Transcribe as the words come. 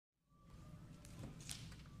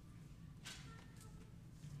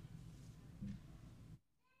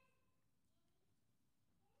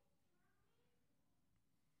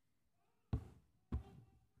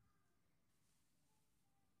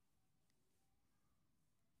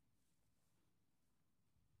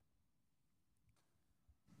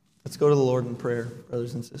Let's go to the Lord in prayer,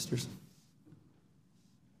 brothers and sisters.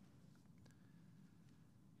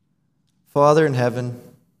 Father in heaven,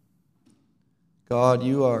 God,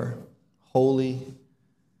 you are holy,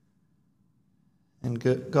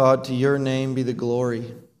 and God, to your name be the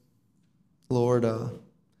glory. Lord,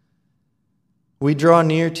 we draw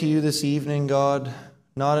near to you this evening, God,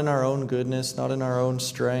 not in our own goodness, not in our own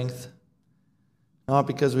strength, not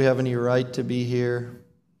because we have any right to be here.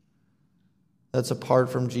 That's apart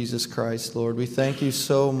from Jesus Christ, Lord. We thank you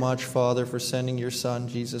so much, Father, for sending your Son,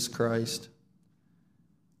 Jesus Christ.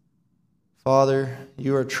 Father,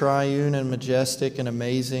 you are triune and majestic and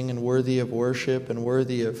amazing and worthy of worship and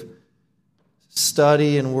worthy of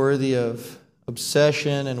study and worthy of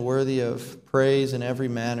obsession and worthy of praise in every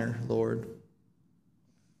manner, Lord.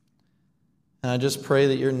 And I just pray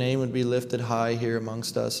that your name would be lifted high here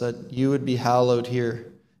amongst us, that you would be hallowed here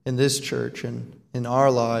in this church and in our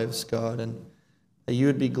lives, God, and that you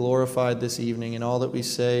would be glorified this evening in all that we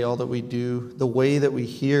say, all that we do, the way that we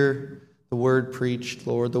hear the word preached,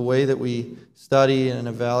 Lord, the way that we study and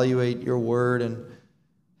evaluate your word and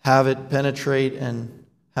have it penetrate and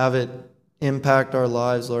have it impact our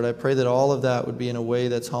lives, Lord. I pray that all of that would be in a way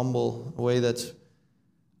that's humble, a way that's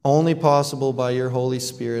only possible by your Holy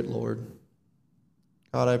Spirit, Lord.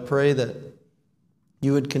 God, I pray that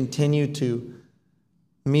you would continue to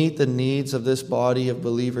meet the needs of this body of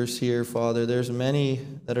believers here, Father. There's many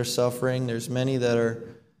that are suffering. There's many that are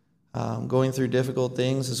going through difficult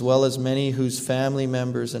things, as well as many whose family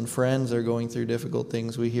members and friends are going through difficult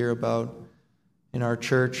things. We hear about in our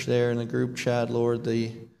church there in the group chat, Lord,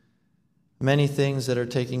 the many things that are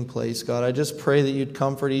taking place. God, I just pray that you'd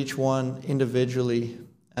comfort each one individually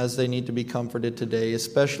as they need to be comforted today,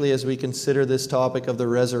 especially as we consider this topic of the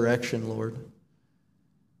resurrection, Lord.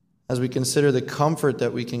 As we consider the comfort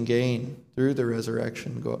that we can gain through the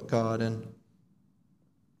resurrection, God. And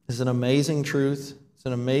it's an amazing truth. It's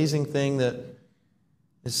an amazing thing that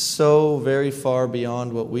is so very far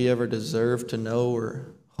beyond what we ever deserve to know or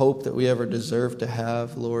hope that we ever deserve to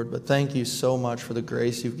have, Lord. But thank you so much for the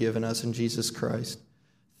grace you've given us in Jesus Christ.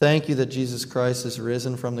 Thank you that Jesus Christ is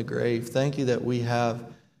risen from the grave. Thank you that we have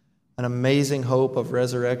an amazing hope of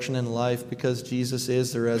resurrection and life because Jesus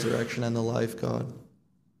is the resurrection and the life, God.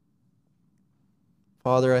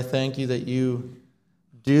 Father, I thank you that you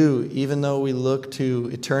do, even though we look to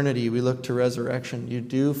eternity, we look to resurrection. You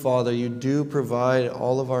do, Father, you do provide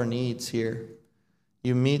all of our needs here.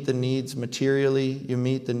 You meet the needs materially, you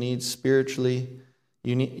meet the needs spiritually,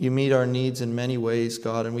 you meet our needs in many ways,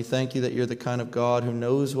 God, and we thank you that you're the kind of God who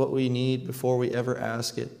knows what we need before we ever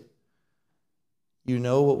ask it. You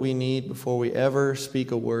know what we need before we ever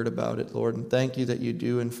speak a word about it, Lord, and thank you that you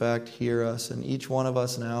do, in fact, hear us, and each one of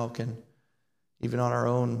us now can, even on our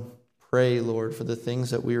own, pray, Lord, for the things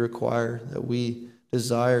that we require, that we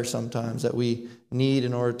desire sometimes, that we need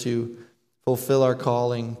in order to fulfill our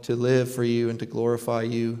calling, to live for you and to glorify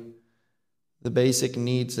you, the basic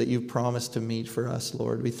needs that you've promised to meet for us,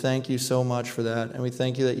 Lord. We thank you so much for that, and we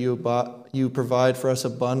thank you that you provide for us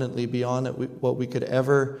abundantly beyond what we could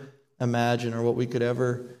ever imagine or what we could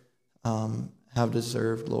ever have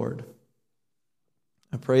deserved, Lord.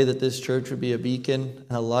 I pray that this church would be a beacon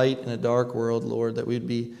and a light in a dark world, Lord, that we'd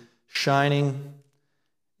be shining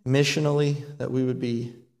missionally, that we would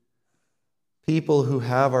be people who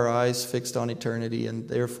have our eyes fixed on eternity and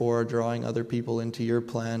therefore are drawing other people into your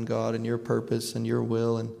plan, God, and your purpose and your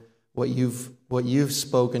will and what you've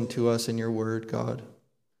spoken to us in your word, God.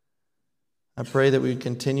 I pray that we would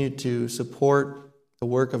continue to support the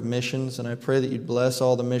work of missions, and I pray that you'd bless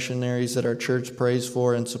all the missionaries that our church prays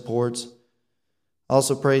for and supports. I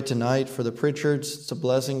also pray tonight for the Pritchards. It's a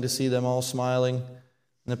blessing to see them all smiling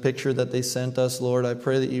in the picture that they sent us, Lord. I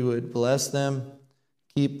pray that you would bless them,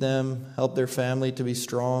 keep them, help their family to be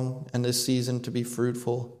strong, and this season to be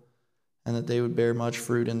fruitful, and that they would bear much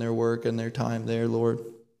fruit in their work and their time there, Lord.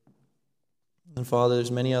 And Father,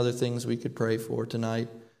 there's many other things we could pray for tonight.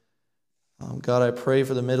 God, I pray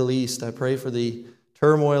for the Middle East. I pray for the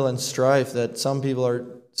turmoil and strife that some people are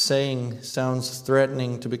saying sounds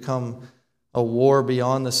threatening to become a war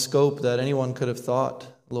beyond the scope that anyone could have thought.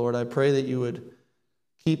 Lord, I pray that you would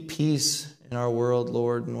keep peace in our world,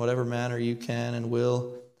 Lord, in whatever manner you can and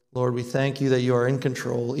will. Lord, we thank you that you are in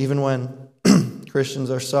control, even when Christians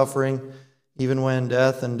are suffering, even when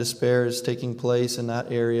death and despair is taking place in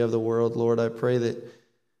that area of the world. Lord, I pray that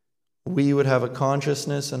we would have a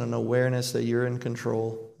consciousness and an awareness that you're in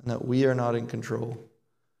control and that we are not in control.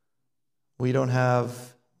 We don't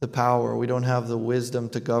have the power, we don't have the wisdom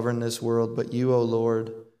to govern this world, but you, O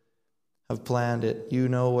Lord, have planned it. You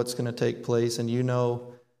know what's going to take place, and you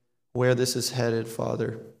know where this is headed,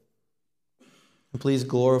 Father. And please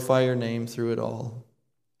glorify your name through it all.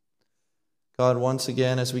 God, once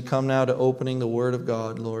again, as we come now to opening the Word of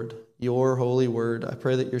God, Lord, your holy word, I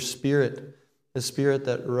pray that your Spirit, the Spirit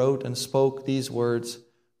that wrote and spoke these words,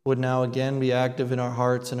 would now again be active in our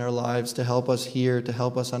hearts and our lives to help us hear, to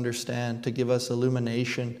help us understand, to give us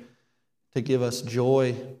illumination, to give us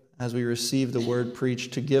joy as we receive the word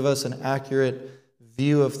preached, to give us an accurate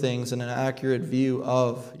view of things and an accurate view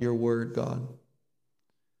of your word, God.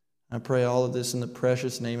 I pray all of this in the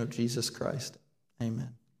precious name of Jesus Christ. Amen.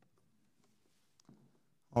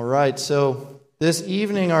 All right, so this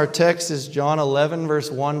evening our text is John 11, verse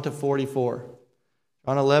 1 to 44.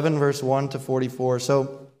 John 11, verse 1 to 44.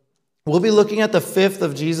 So we'll be looking at the fifth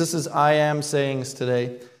of Jesus' I am sayings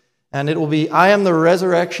today. And it will be, I am the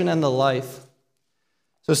resurrection and the life.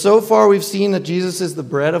 So far we've seen that Jesus is the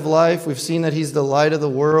bread of life. We've seen that he's the light of the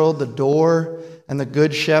world, the door, and the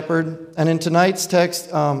good shepherd. And in tonight's text,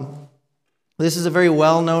 this is a very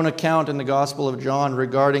well-known account in the Gospel of John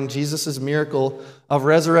regarding Jesus' miracle of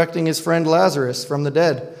resurrecting his friend Lazarus from the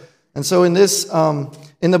dead. And so in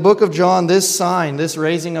the book of John, this sign, this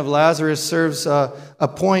raising of Lazarus serves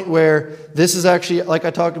a point where this is actually, like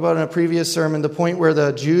I talked about in a previous sermon, the point where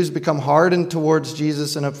the Jews become hardened towards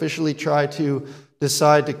Jesus and officially try to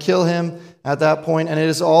decide to kill him at that point. And it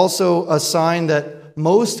is also a sign that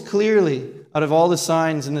most clearly, out of all the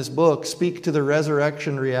signs in this book, speak to the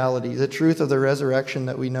resurrection reality, the truth of the resurrection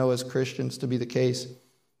that we know as Christians to be the case.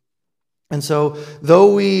 And so,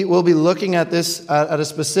 though we will be looking at this at a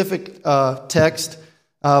specific text,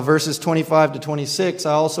 verses 25 to 26,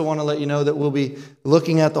 I also want to let you know that we'll be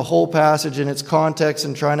looking at the whole passage in its context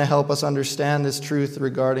and trying to help us understand this truth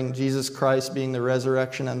regarding Jesus Christ being the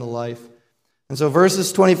resurrection and the life. And so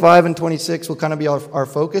verses 25 and 26 will kind of be our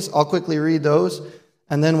focus. I'll quickly read those,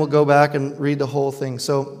 and then we'll go back and read the whole thing.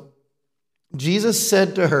 So Jesus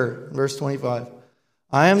said to her, verse 25,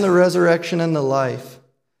 I am the resurrection and the life.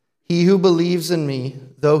 He who believes in me,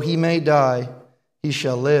 though he may die, he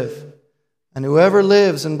shall live. And whoever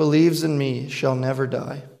lives and believes in me shall never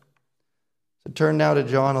die. So turn now to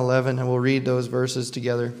John 11, and we'll read those verses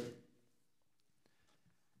together.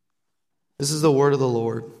 This is the word of the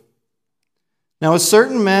Lord. Now a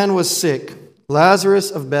certain man was sick, Lazarus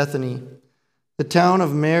of Bethany, the town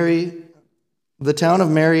of Mary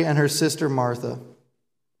and her sister Martha.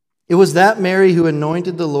 It was that Mary who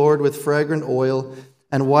anointed the Lord with fragrant oil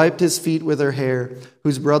and wiped his feet with her hair,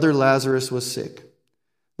 whose brother Lazarus was sick.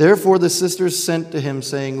 Therefore the sisters sent to him,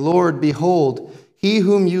 saying, Lord, behold, he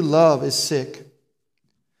whom you love is sick.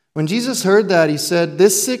 When Jesus heard that, he said,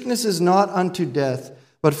 This sickness is not unto death,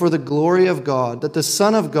 but for the glory of God, that the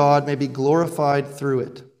Son of God may be glorified through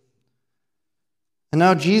it. And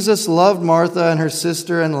now Jesus loved Martha and her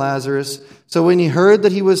sister and Lazarus, so when he heard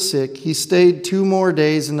that he was sick, he stayed 2 more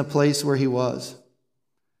days in the place where he was.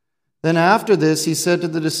 Then after this, he said to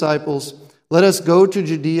the disciples, Let us go to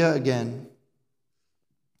Judea again.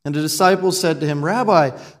 And the disciples said to him,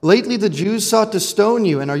 Rabbi, lately the Jews sought to stone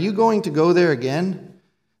you, and are you going to go there again?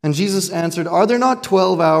 And Jesus answered, Are there not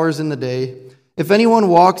 12 hours in the day? If anyone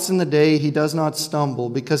walks in the day, he does not stumble,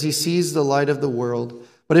 because he sees the light of the world.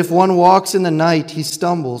 But if one walks in the night, he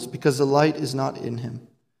stumbles, because the light is not in him.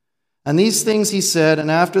 And these things he said, and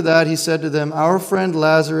after that he said to them, Our friend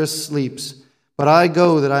Lazarus sleeps, but I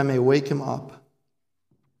go that I may wake him up.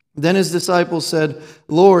 Then his disciples said,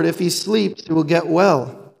 Lord, if he sleeps, he will get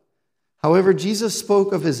well. However, Jesus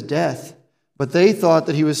spoke of his death, but they thought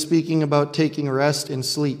that he was speaking about taking rest in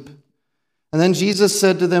sleep. And then Jesus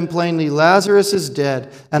said to them plainly, Lazarus is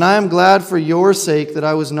dead, and I am glad for your sake that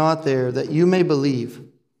I was not there, that you may believe.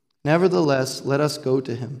 Nevertheless, let us go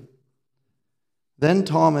to him. Then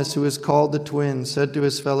Thomas, who is called the twin, said to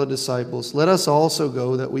his fellow disciples, Let us also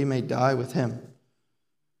go, that we may die with him.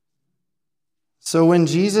 So when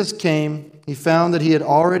Jesus came, he found that he had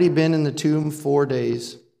already been in the tomb 4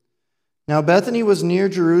 days. Now Bethany was near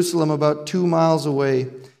Jerusalem, about 2 miles away,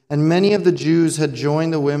 and many of the Jews had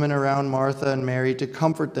joined the women around Martha and Mary to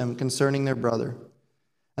comfort them concerning their brother.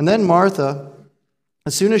 And then Martha,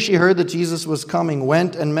 as soon as she heard that Jesus was coming,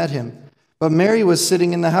 went and met him. But Mary was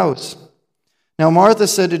sitting in the house. Now Martha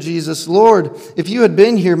said to Jesus, Lord, if you had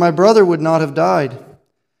been here, my brother would not have died.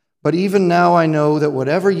 But even now I know that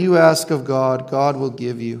whatever you ask of God, God will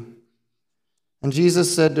give you. And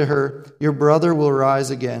Jesus said to her, Your brother will rise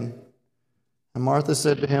again. And Martha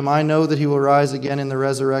said to him, I know that he will rise again in the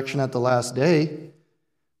resurrection at the last day.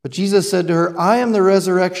 But Jesus said to her, I am the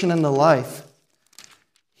resurrection and the life.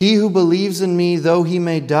 He who believes in me, though he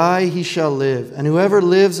may die, he shall live. And whoever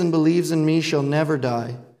lives and believes in me shall never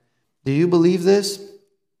die. Do you believe this?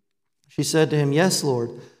 She said to him, Yes, Lord.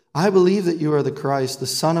 I believe that you are the Christ, the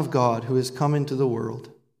Son of God, who has come into the world."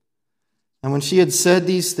 And when she had said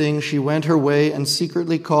these things, she went her way and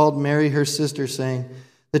secretly called Mary her sister, saying,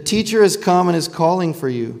 "The teacher has come and is calling for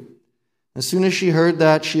you." As soon as she heard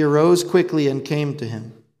that, she arose quickly and came to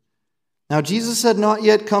him. Now Jesus had not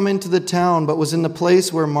yet come into the town, but was in the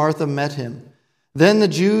place where Martha met him. Then the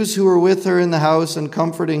Jews who were with her in the house and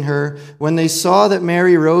comforting her, when they saw that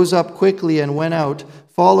Mary rose up quickly and went out,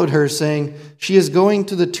 followed her, saying, "She is going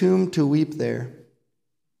to the tomb to weep there."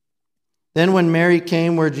 Then when Mary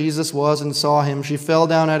came where Jesus was and saw him, she fell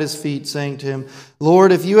down at his feet, saying to him,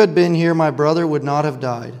 "Lord, if you had been here, my brother would not have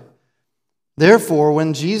died." Therefore,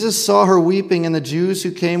 when Jesus saw her weeping and the Jews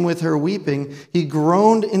who came with her weeping, he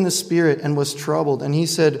groaned in the spirit and was troubled. And he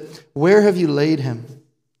said, "Where have you laid him?"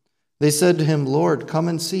 They said to him, "Lord, come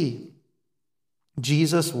and see."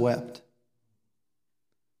 Jesus wept.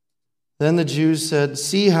 Then the Jews said,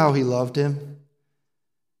 "See how he loved him."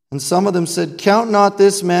 And some of them said, "Count not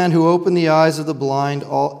this man who opened the eyes of the blind,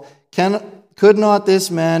 could not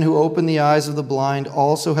this man who opened the eyes of the blind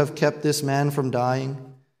also have kept this man from dying?"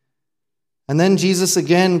 And then Jesus,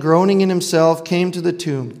 again groaning in himself, came to the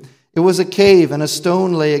tomb. It was a cave, and a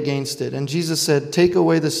stone lay against it. And Jesus said, "Take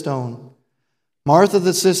away the stone." Martha,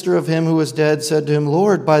 the sister of him who was dead, said to him,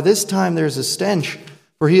 "Lord, by this time there is a stench,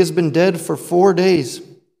 for he has been dead for 4 days."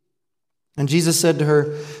 And Jesus said to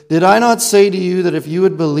her, "Did I not say to you that if you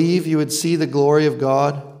would believe, you would see the glory of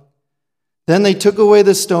God?" Then they took away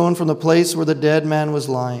the stone from the place where the dead man was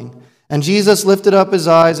lying. And Jesus lifted up his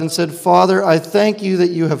eyes and said, "Father, I thank you that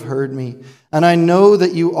you have heard me, and I know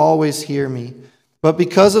that you always hear me. But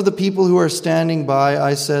because of the people who are standing by,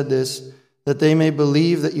 I said this, that they may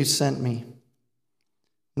believe that you sent me."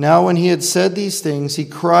 Now when he had said these things, he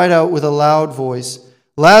cried out with a loud voice,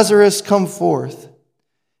 "Lazarus, come forth."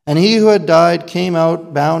 And he who had died came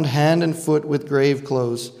out, bound hand and foot with grave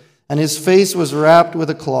clothes, and his face was wrapped with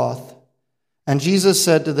a cloth. And Jesus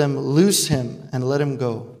said to them, "Loose him and let him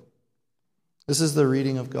go." This is the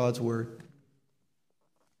reading of God's word.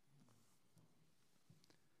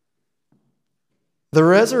 The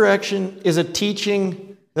resurrection is a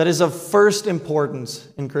teaching that is of first importance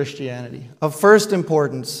in Christianity. Of first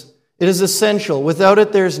importance. It is essential. Without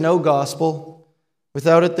it, there's no gospel.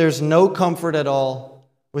 Without it, there's no comfort at all.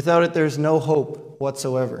 Without it, there's no hope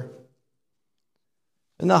whatsoever.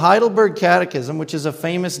 In the Heidelberg Catechism, which is a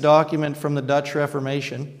famous document from the Dutch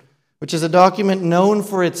Reformation, which is a document known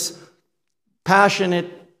for its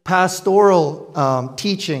passionate pastoral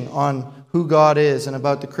teaching on who God is and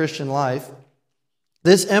about the Christian life,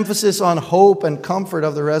 this emphasis on hope and comfort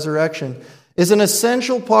of the resurrection is an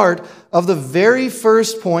essential part of the very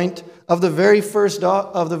first point of the very first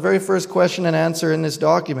question and answer in this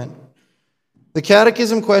document. The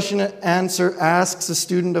Catechism question and answer asks a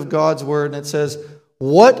student of God's Word, and it says,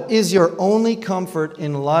 "What is your only comfort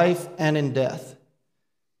in life and in death?"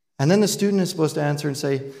 And then the student is supposed to answer and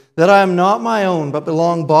say, "That I am not my own, but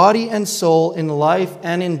belong body and soul in life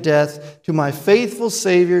and in death to my faithful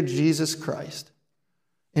Savior, Jesus Christ."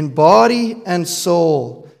 In body and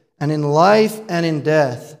soul, and in life and in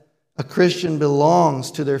death, a Christian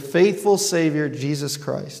belongs to their faithful Savior, Jesus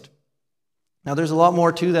Christ. Now, there's a lot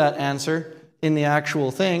more to that answer in the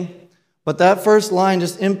actual thing, but that first line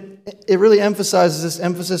it really emphasizes this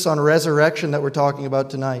emphasis on resurrection that we're talking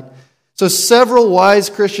about tonight. So several wise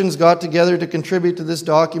Christians got together to contribute to this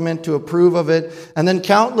document, to approve of it, and then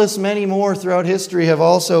countless many more throughout history have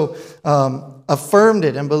also affirmed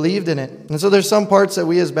it and believed in it. And so there's some parts that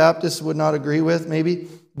we as Baptists would not agree with, maybe,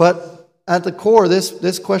 but at the core,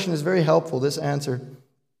 this question is very helpful, this answer.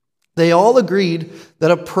 They all agreed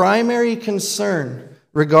that a primary concern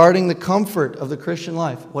regarding the comfort of the Christian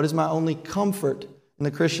life, what is my only comfort in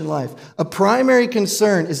the Christian life? A primary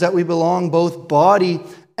concern is that we belong both body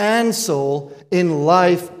and soul in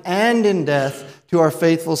life and in death to our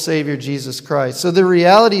faithful Savior, Jesus Christ. So the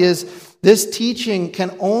reality is, this teaching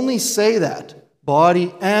can only say that,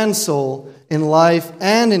 body and soul in life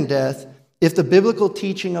and in death, if the biblical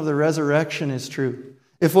teaching of the resurrection is true.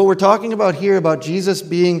 If what we're talking about here, about Jesus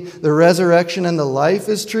being the resurrection and the life,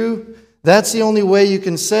 is true, that's the only way you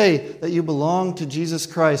can say that you belong to Jesus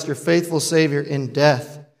Christ, your faithful Savior, in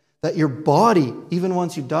death. That your body, even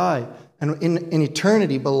once you die, and in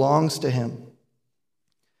eternity, belongs to Him.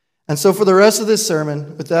 And so for the rest of this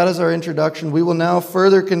sermon, with that as our introduction, we will now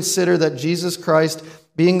further consider that Jesus Christ,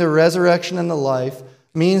 being the resurrection and the life,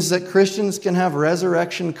 means that Christians can have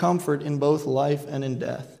resurrection comfort in both life and in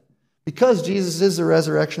death. Because Jesus is the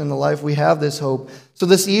resurrection and the life, we have this hope. So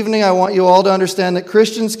this evening, I want you all to understand that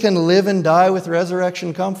Christians can live and die with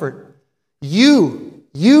resurrection comfort. You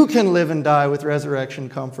You can live and die with resurrection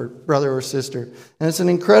comfort, brother or sister. And it's an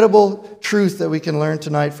incredible truth that we can learn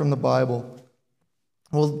tonight from the Bible.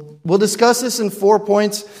 We'll discuss this in 4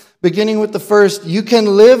 points, beginning with the first. You can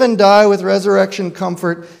live and die with resurrection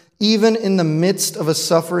comfort even in the midst of a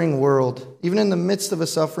suffering world. Even in the midst of a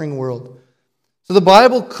suffering world. So the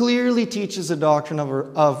Bible clearly teaches a doctrine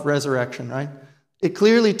of resurrection, right? It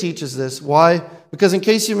clearly teaches this. Why? Because in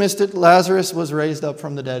case you missed it, Lazarus was raised up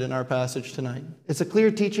from the dead in our passage tonight. It's a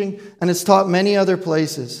clear teaching, and it's taught many other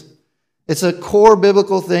places. It's a core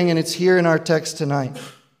biblical thing, and it's here in our text tonight.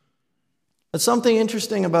 But something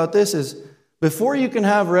interesting about this is, before you can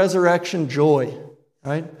have resurrection joy,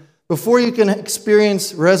 right? Before you can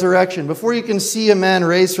experience resurrection, before you can see a man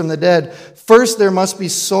raised from the dead, first there must be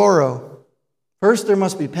sorrow. First there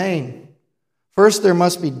must be pain. First there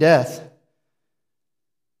must be death.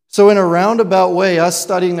 So in a roundabout way, us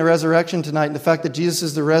studying the resurrection tonight and the fact that Jesus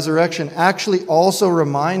is the resurrection actually also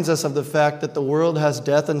reminds us of the fact that the world has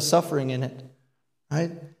death and suffering in it.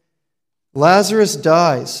 Right? Lazarus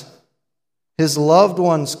dies. His loved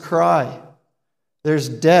ones cry. There's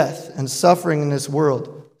death and suffering in this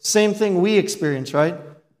world. Same thing we experience, right?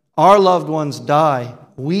 Our loved ones die.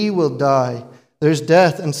 We will die. There's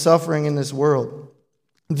death and suffering in this world.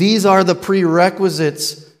 These are the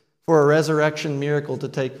prerequisites for a resurrection miracle to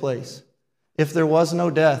take place. If there was no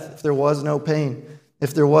death, if there was no pain,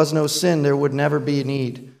 if there was no sin, there would never be a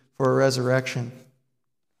need for a resurrection.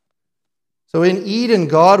 So in Eden,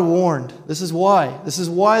 God warned. This is why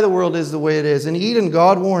the world is the way it is. In Eden,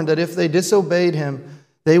 God warned that if they disobeyed Him,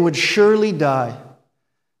 they would surely die.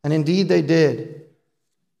 And indeed they did.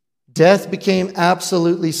 Death became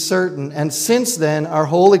absolutely certain. And since then, our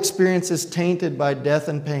whole experience is tainted by death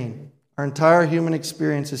and pain. Our entire human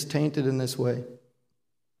experience is tainted in this way.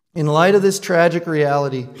 In light of this tragic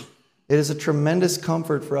reality, it is a tremendous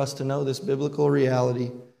comfort for us to know this biblical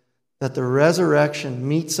reality that the resurrection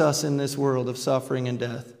meets us in this world of suffering and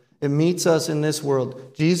death. It meets us in this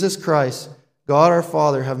world. Jesus Christ, God our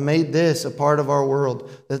Father, have made this a part of our world.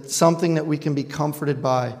 That's something that we can be comforted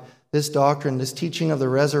by. This doctrine, this teaching of the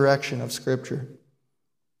resurrection of Scripture.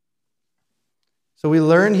 So we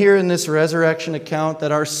learn here in this resurrection account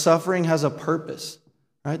that our suffering has a purpose.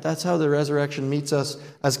 Right? That's how the resurrection meets us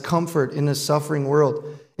as comfort in this suffering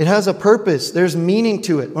world. It has a purpose. There's meaning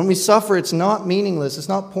to it. When we suffer, it's not meaningless. It's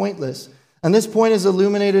not pointless. And this point is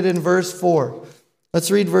illuminated in verse 4.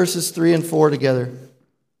 Let's read verses 3 and 4 together.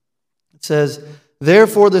 It says,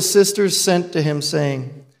 "Therefore the sisters sent to him,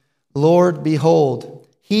 saying, Lord, behold,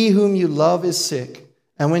 he whom you love is sick.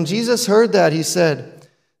 And when Jesus heard that, he said,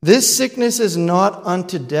 This sickness is not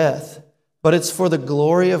unto death, but it's for the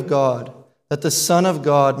glory of God, that the Son of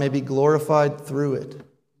God may be glorified through it."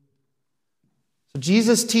 So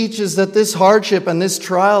Jesus teaches that this hardship and this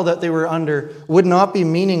trial that they were under would not be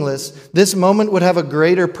meaningless. This moment would have a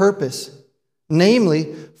greater purpose,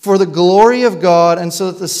 namely, for the glory of God, and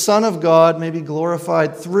so that the Son of God may be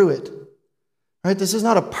glorified through it. Right? This is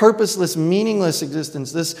not a purposeless, meaningless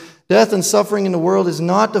existence. This death and suffering in the world is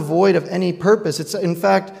not devoid of any purpose. It's, in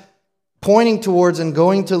fact, pointing towards and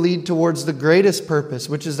going to lead towards the greatest purpose,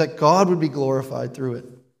 which is that God would be glorified through it.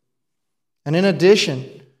 And in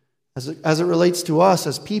addition, as it relates to us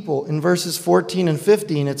as people, in verses 14 and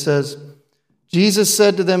 15, it says, Jesus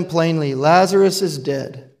said to them plainly, Lazarus is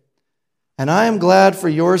dead, and I am glad for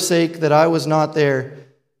your sake that I was not there.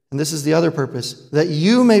 And this is the other purpose, that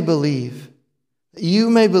you may believe. That you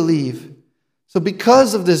may believe. So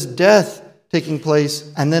because of this death taking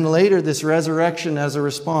place, and then later this resurrection as a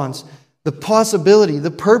response, the possibility,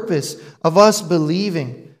 the purpose of us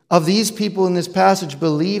believing, of these people in this passage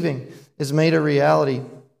believing, is made a reality.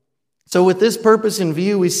 So with this purpose in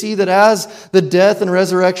view, we see that as the death and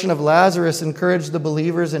resurrection of Lazarus encouraged the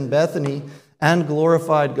believers in Bethany and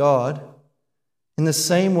glorified God, in the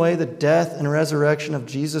same way the death and resurrection of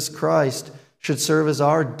Jesus Christ should serve as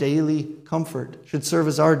our daily comfort, should serve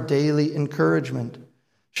as our daily encouragement,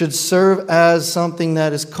 should serve as something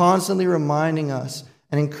that is constantly reminding us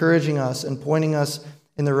and encouraging us and pointing us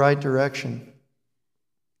in the right direction.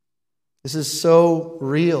 This is so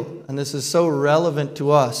real and this is so relevant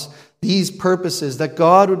to us. These purposes, that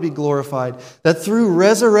God would be glorified, that through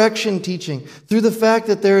resurrection teaching, through the fact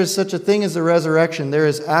that there is such a thing as a resurrection, there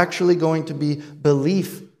is actually going to be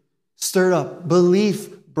belief stirred up, belief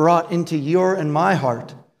brought into your and my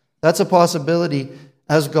heart. That's a possibility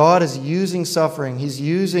as God is using suffering. He's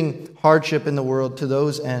using hardship in the world to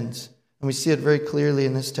those ends. And we see it very clearly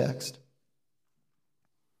in this text.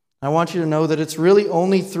 I want you to know that it's really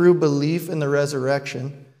only through belief in the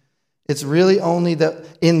resurrection, It's really only that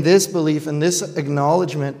in this belief and this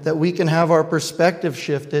acknowledgement that we can have our perspective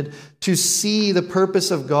shifted to see the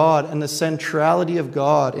purpose of God and the centrality of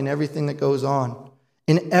God in everything that goes on,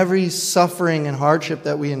 in every suffering and hardship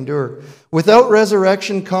that we endure. Without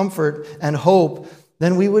resurrection comfort and hope,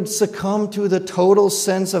 then we would succumb to the total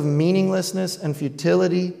sense of meaninglessness and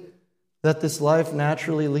futility that this life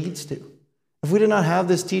naturally leads to. If we did not have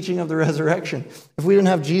this teaching of the resurrection, if we didn't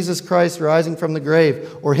have Jesus Christ rising from the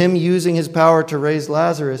grave or him using his power to raise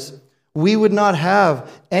Lazarus, we would not have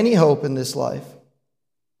any hope in this life.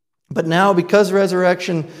 But now, because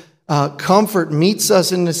resurrection comfort meets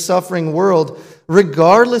us in this suffering world,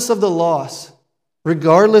 regardless of the loss,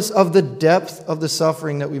 regardless of the depth of the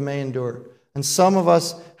suffering that we may endure, and some of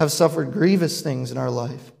us have suffered grievous things in our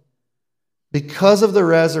life, because of the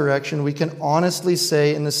resurrection, we can honestly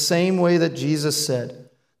say, in the same way that Jesus said,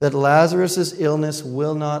 that Lazarus' illness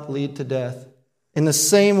will not lead to death. In the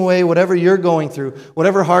same way, whatever you're going through,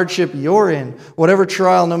 whatever hardship you're in, whatever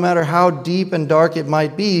trial, no matter how deep and dark it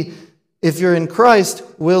might be, if you're in Christ,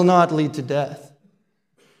 will not lead to death.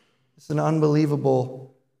 It's an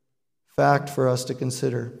unbelievable fact for us to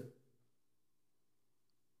consider.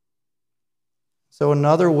 So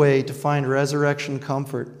another way to find resurrection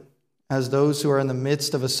comfort as those who are in the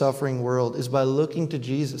midst of a suffering world is by looking to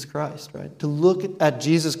Jesus Christ, right? To look at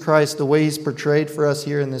Jesus Christ the way he's portrayed for us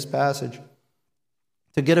here in this passage.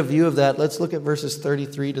 To get a view of that, let's look at verses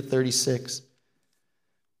 33 to 36.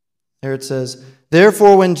 There it says,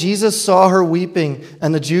 "Therefore, when Jesus saw her weeping,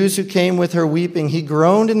 and the Jews who came with her weeping, he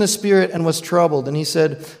groaned in the spirit and was troubled. And he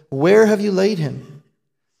said, 'Where have you laid him?'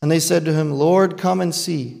 And they said to him, 'Lord, come and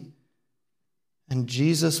see.' And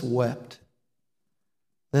Jesus wept.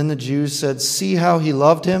 Then the Jews said, 'See how he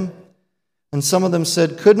loved him?' And some of them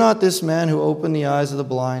said, 'Could not this man who opened the eyes of the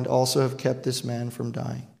blind also have kept this man from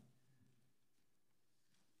dying?'"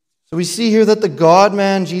 So we see here that the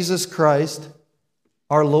God-man, Jesus Christ,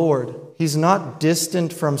 our Lord, he's not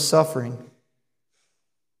distant from suffering.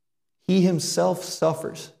 He himself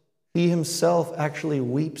suffers. He himself actually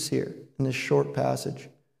weeps here in this short passage.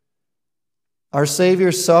 Our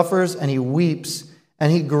Savior suffers and he weeps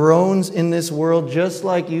and he groans in this world just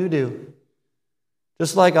like you do,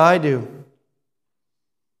 just like I do.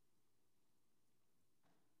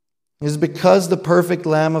 It is because the perfect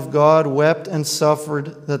Lamb of God wept and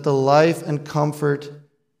suffered that the life and comfort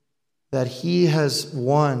that he has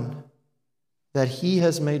won, that he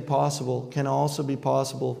has made possible, can also be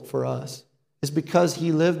possible for us. It's because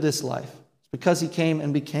he lived this life. It's because he came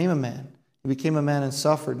and became a man. He became a man and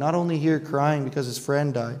suffered, not only here crying because his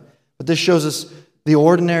friend died, but this shows us the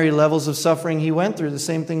ordinary levels of suffering he went through, the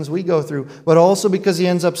same things we go through, but also because he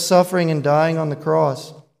ends up suffering and dying on the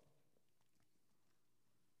cross.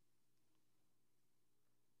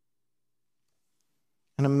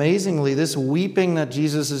 And amazingly, this weeping that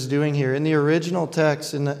Jesus is doing here, in the original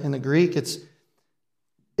text, in the Greek,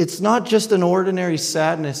 it's not just an ordinary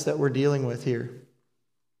sadness that we're dealing with here.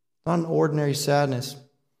 It's not an ordinary sadness.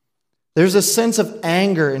 There's a sense of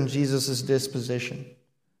anger in Jesus' disposition.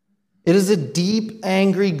 It is a deep,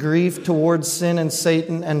 angry grief towards sin and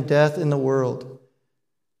Satan and death in the world.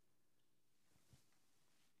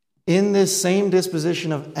 In this same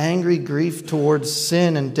disposition of angry grief towards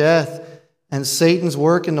sin and death and Satan's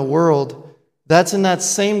work in the world, that's in that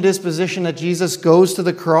same disposition that Jesus goes to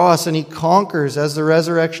the cross and he conquers as the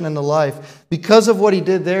resurrection and the life. Because of what he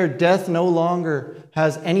did there, death no longer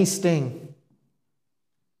has any sting.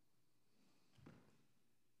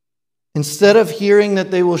 Instead of hearing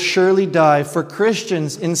that they will surely die, for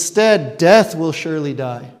Christians, instead, death will surely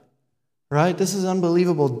die. Right? This is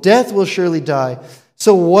unbelievable. Death will surely die.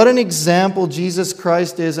 So what an example Jesus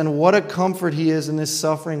Christ is, and what a comfort he is in this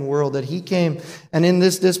suffering world, that he came and in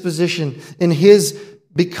this disposition, in his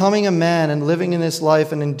becoming a man and living in this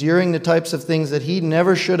life and enduring the types of things that he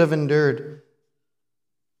never should have endured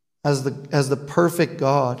as the perfect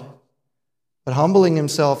God, but humbling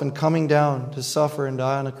himself and coming down to suffer and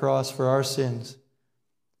die on the cross for our sins.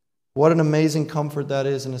 What an amazing comfort that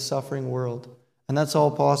is in a suffering world. And that's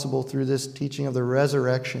all possible through this teaching of the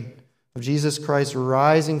resurrection, of Jesus Christ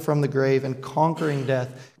rising from the grave and conquering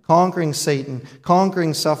death, conquering Satan,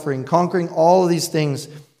 conquering suffering, conquering all of these things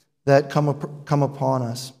that come upon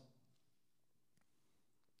us.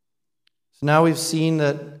 So now we've seen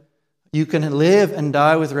that you can live and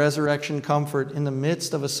die with resurrection comfort in the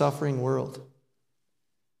midst of a suffering world.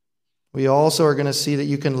 We also are going to see that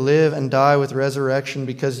you can live and die with resurrection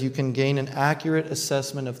because you can gain an accurate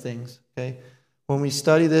assessment of things. Okay? When we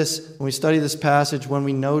study this passage, when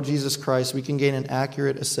we know Jesus Christ, we can gain an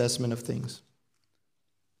accurate assessment of things.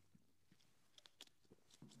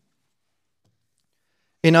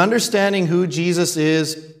 In understanding who Jesus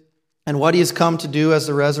is and what he has come to do as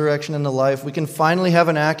the resurrection and the life, we can finally have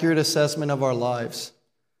an accurate assessment of our lives.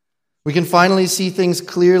 We can finally see things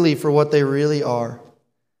clearly for what they really are.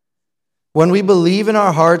 When we believe in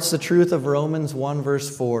our hearts the truth of Romans 1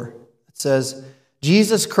 verse 4, it says,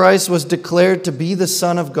 Jesus Christ was declared to be the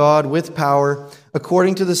Son of God with power,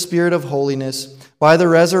 according to the Spirit of holiness, by the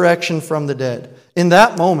resurrection from the dead. In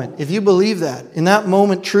that moment, if you believe that, in that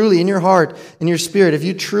moment truly in your heart, in your spirit, if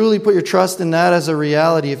you truly put your trust in that as a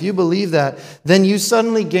reality, if you believe that, then you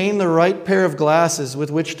suddenly gain the right pair of glasses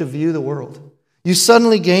with which to view the world. You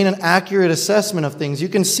suddenly gain an accurate assessment of things. You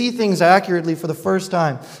can see things accurately for the first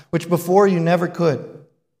time, which before you never could.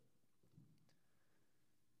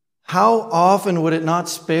 How often would it not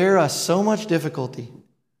spare us so much difficulty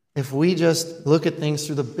if we just look at things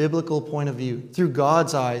through the biblical point of view, through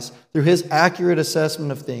God's eyes, through his accurate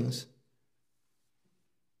assessment of things?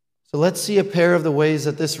 So let's see a pair of the ways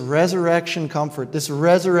that this resurrection comfort, this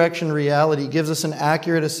resurrection reality gives us an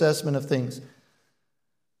accurate assessment of things.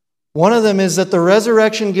 One of them is that the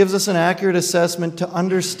resurrection gives us an accurate assessment to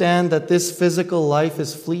understand that this physical life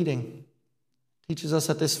is fleeting. It teaches us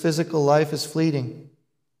that this physical life is fleeting.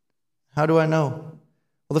 How do I know?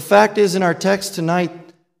 Well, the fact is, in our text tonight,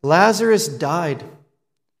 Lazarus died.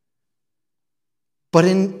 But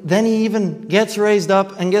then he even gets raised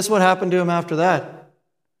up, and guess what happened to him after that?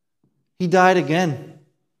 He died again.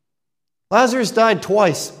 Lazarus died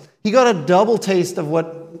twice. He got a double taste of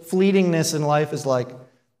what fleetingness in life is like.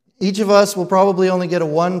 Each of us will probably only get a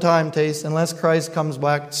one-time taste unless Christ comes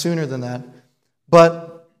back sooner than that.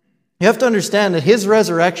 But you have to understand that his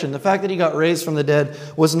resurrection, the fact that he got raised from the dead,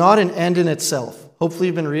 was not an end in itself. Hopefully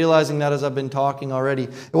you've been realizing that as I've been talking already.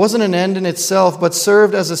 It wasn't an end in itself, but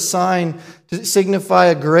served as a sign to signify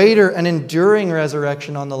a greater and enduring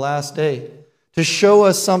resurrection on the last day, to show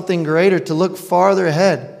us something greater, to look farther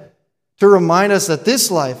ahead, to remind us that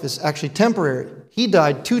this life is actually temporary. He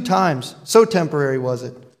died 2 times, so temporary was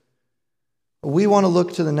it. We want to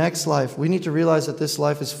look to the next life. We need to realize that this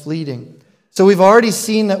life is fleeting. So we've already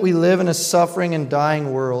seen that we live in a suffering and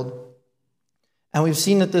dying world. And we've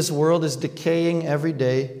seen that this world is decaying every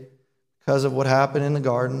day because of what happened in the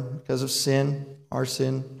garden, because of sin, our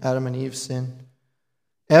sin, Adam and Eve's sin.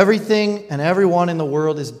 Everything and everyone in the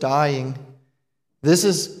world is dying. This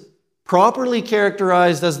is properly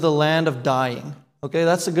characterized as the land of dying. Okay,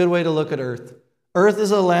 that's a good way to look at earth. Earth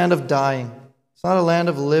is a land of dying. It's not a land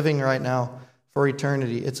of living right now for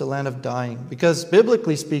eternity. It's a land of dying. Because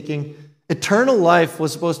biblically speaking, eternal life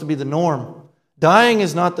was supposed to be the norm. Dying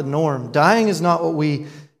is not the norm. Dying is not what we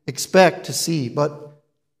expect to see. But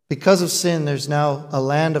because of sin, there's now a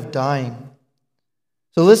land of dying.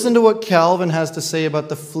 So listen to what Calvin has to say about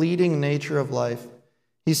the fleeting nature of life.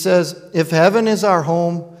 He says, if heaven is our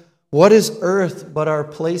home, what is earth but our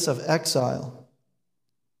place of exile?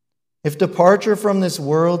 If departure from this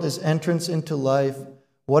world is entrance into life,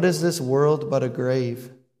 what is this world but a grave?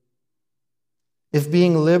 If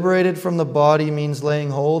being liberated from the body means laying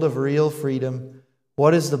hold of real freedom,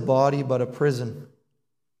 what is the body but a prison?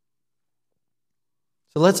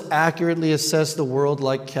 So let's accurately assess the world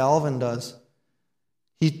like Calvin does.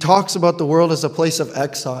 He talks about the world as a place of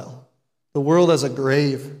exile, the world as a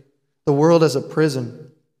grave, the world as a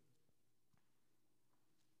prison.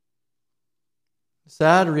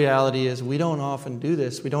 Sad reality is we don't often do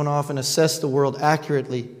this. We don't often assess the world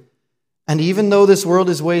accurately. And even though this world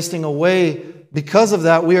is wasting away, because of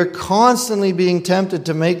that, we are constantly being tempted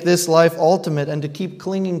to make this life ultimate and to keep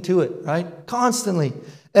clinging to it, right? Constantly.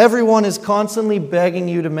 Everyone is constantly begging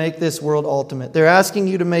you to make this world ultimate. They're asking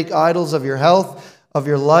you to make idols of your health, of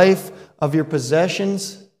your life, of your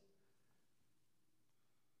possessions.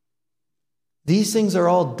 These things are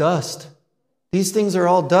all dust. These things are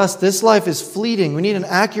all dust. This life is fleeting. We need an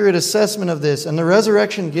accurate assessment of this, and the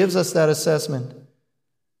resurrection gives us that assessment.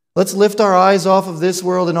 Let's lift our eyes off of this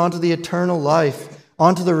world and onto the eternal life,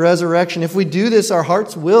 onto the resurrection. If we do this, our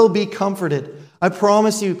hearts will be comforted. I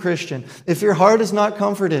promise you, Christian, if your heart is not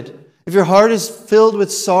comforted, if your heart is filled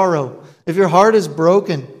with sorrow, if your heart is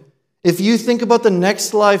broken, if you think about the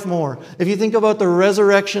next life more, if you think about the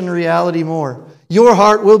resurrection reality more, your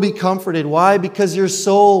heart will be comforted. Why? Because your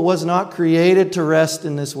soul was not created to rest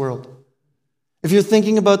in this world. If you're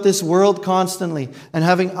thinking about this world constantly and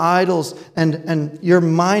having idols and your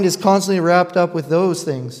mind is constantly wrapped up with those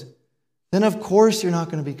things, then of course you're not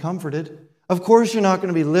going to be comforted. Of course you're not going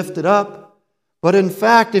to be lifted up. But in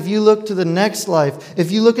fact, if you look to the next life,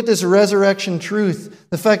 if you look at this resurrection truth,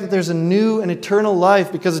 the fact that there's a new and eternal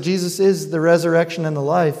life because Jesus is the resurrection and the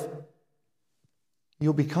life,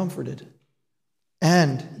 you'll be comforted.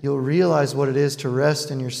 And you'll realize what it is to rest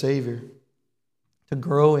in your Savior, to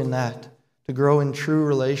grow in that, to grow in true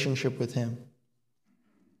relationship with Him.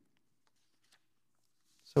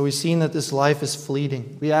 So we've seen that this life is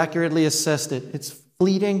fleeting. We accurately assessed it. It's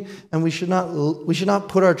fleeting, and we should not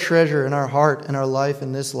put our treasure and our heart and our life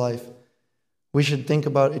in this life. We should think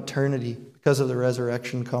about eternity because of the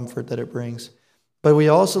resurrection comfort that it brings. But we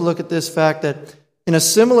also look at this fact that in a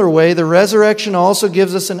similar way, the resurrection also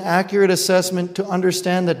gives us an accurate assessment to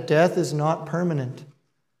understand that death is not permanent.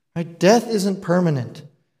 Right? Death isn't permanent.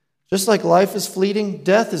 Just like life is fleeting,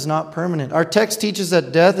 death is not permanent. Our text teaches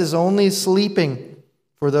that death is only sleeping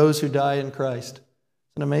for those who die in Christ.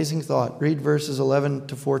 It's an amazing thought. Read verses 11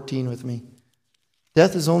 to 14 with me.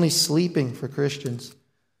 Death is only sleeping for Christians.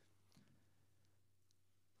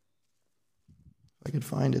 If I could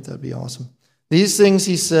find it, that'd be awesome. These things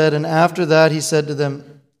he said, and after that he said to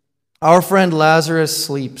them, "Our friend Lazarus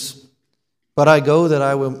sleeps, but I go that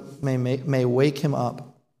I may wake him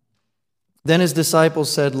up." Then his disciples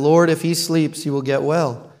said, "Lord, if he sleeps, he will get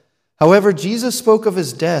well." However, Jesus spoke of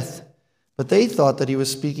his death, but they thought that he was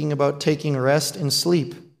speaking about taking rest in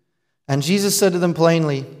sleep. And Jesus said to them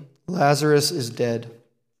plainly, "Lazarus is dead,"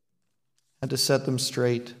 and to set them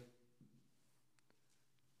straight.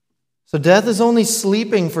 So death is only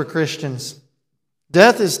sleeping for Christians.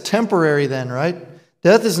 Death is temporary then, right?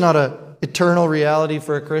 Death is not an eternal reality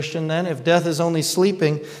for a Christian then. If death is only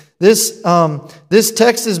sleeping, this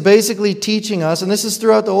text is basically teaching us, and this is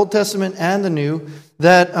throughout the Old Testament and the New,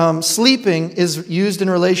 that sleeping is used in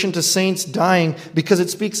relation to saints dying because it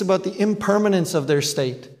speaks about the impermanence of their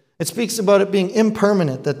state. It speaks about it being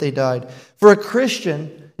impermanent that they died. For a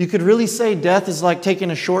Christian, you could really say death is like taking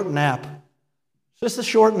a short nap. It's just a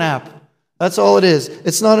short nap. That's all it is.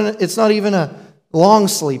 It's not even a long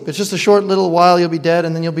sleep. It's just a short little while you'll be dead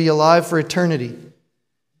and then you'll be alive for eternity.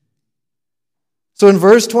 So in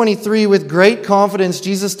verse 23, with great confidence,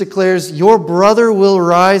 Jesus declares, "Your brother will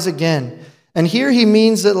rise again." And here he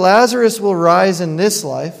means that Lazarus will rise in this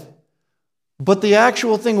life. But the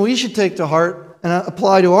actual thing we should take to heart and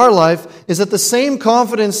apply to our life is that the same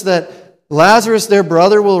confidence that Lazarus, their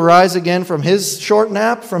brother, will rise again from his short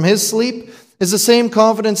nap, from his sleep, is the same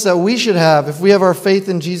confidence that we should have if we have our faith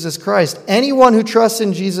in Jesus Christ. Anyone who trusts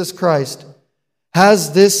in Jesus Christ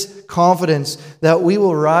has this confidence that we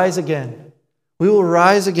will rise again. We will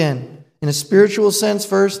rise again in a spiritual sense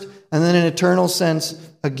first, and then in an eternal sense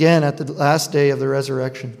again at the last day of the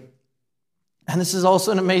resurrection. And this is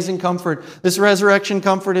also an amazing comfort. This resurrection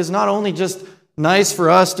comfort is not only just nice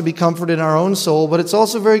for us to be comforted in our own soul, but it's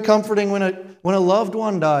also very comforting when a loved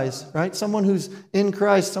one dies, right? Someone who's in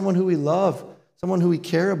Christ, someone who we love, someone who we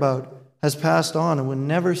care about has passed on and we'll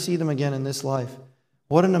never see them again in this life.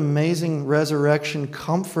 What an amazing resurrection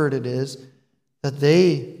comfort it is that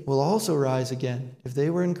they will also rise again. If they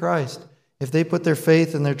were in Christ, if they put their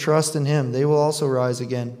faith and their trust in Him, they will also rise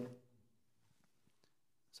again.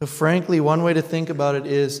 So frankly, one way to think about it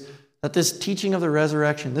is that this teaching of the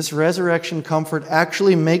resurrection, this resurrection comfort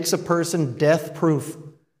actually makes a person death-proof.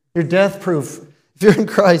 You're death-proof. If you're in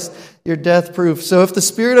Christ, you're death-proof. So if the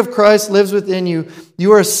Spirit of Christ lives within you,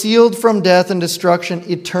 you are sealed from death and destruction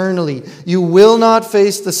eternally. You will not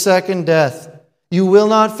face the second death. You will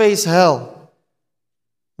not face hell.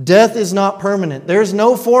 Death is not permanent. There's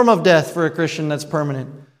no form of death for a Christian that's permanent.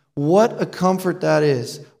 What a comfort that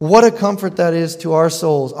is. What a comfort that is to our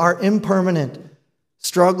souls, our impermanent,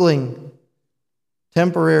 struggling,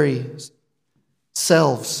 temporary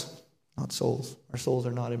selves, not souls. Our souls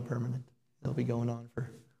are not impermanent. They'll be going on for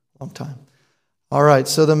a long time. All right,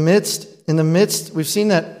 so in the midst, we've seen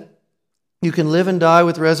that you can live and die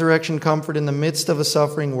with resurrection comfort in the midst of a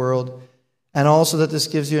suffering world, and also that this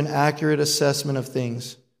gives you an accurate assessment of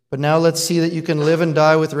things. But now let's see that you can live and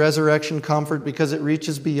die with resurrection comfort because it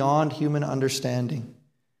reaches beyond human understanding.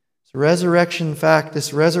 So resurrection fact,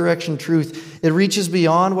 this resurrection truth, it reaches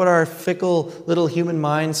beyond what our fickle little human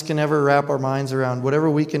minds can ever wrap our minds around, whatever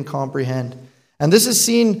we can comprehend. And this is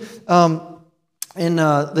seen in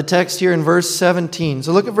the text here in verse 17.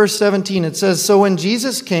 So look at verse 17. It says, "So when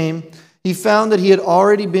Jesus came, he found that he had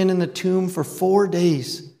already been in the tomb for 4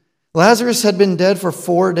 days. Lazarus had been dead for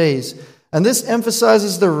 4 days." And this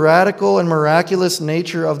emphasizes the radical and miraculous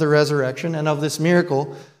nature of the resurrection and of this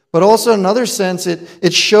miracle. But also in another sense,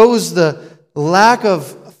 it shows the lack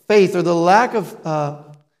of faith or the lack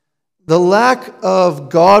of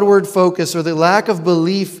Godward focus or the lack of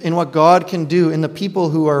belief in what God can do in the people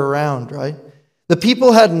who are around, right? The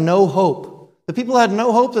people had no hope. The people had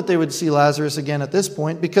no hope that they would see Lazarus again at this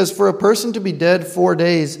point because for a person to be dead 4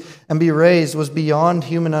 days and be raised was beyond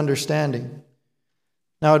human understanding.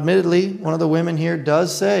 Now, admittedly, one of the women here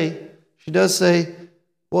does say,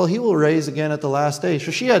 well, he will raise again at the last day. So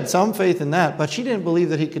she had some faith in that, but she didn't believe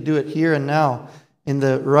that he could do it here and now in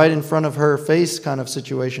the right in front of her face kind of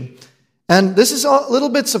situation. And this is a little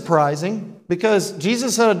bit surprising because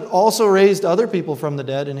Jesus had also raised other people from the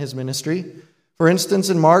dead in his ministry. For instance,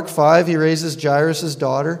 in Mark 5, he raises Jairus'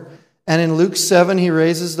 daughter. And in Luke 7, he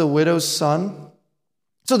raises the widow's son.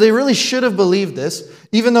 So they really should have believed this.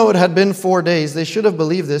 Even though it had been 4 days, they should have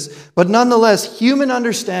believed this. But nonetheless, human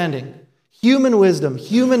understanding, human wisdom,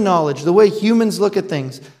 human knowledge, the way humans look at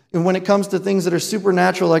things, and when it comes to things that are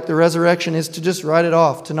supernatural like the resurrection, is to just write it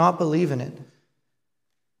off, to not believe in it.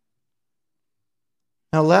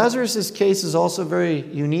 Now, Lazarus' case is also very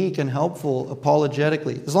unique and helpful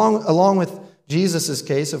apologetically, along with Jesus'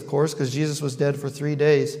 case, of course, because Jesus was dead for 3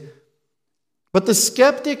 days. But the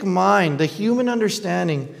skeptic mind, the human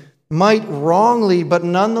understanding, might wrongly, but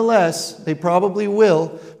nonetheless, they probably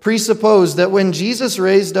will, presuppose that when Jesus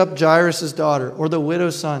raised up Jairus' daughter or the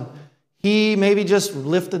widow's son, he maybe just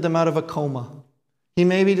lifted them out of a coma. He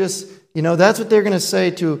maybe just, that's what they're going to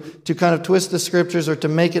say to kind of twist the scriptures or to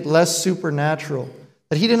make it less supernatural.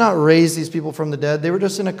 That he did not raise these people from the dead. They were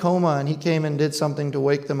just in a coma and he came and did something to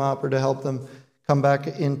wake them up or to help them come back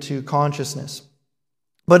into consciousness.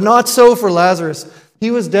 But not so for Lazarus.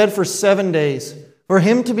 He was dead for 7 days. For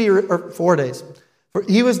him to be, or 4 days.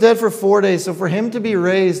 He was dead for 4 days, so for him to be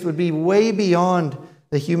raised would be way beyond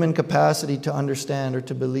the human capacity to understand or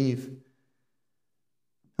to believe.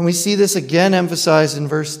 And we see this again emphasized in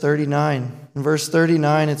verse 39. In verse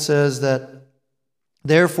 39 it says that,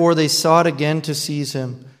 therefore they sought again to seize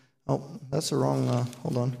him. Oh, that's the wrong,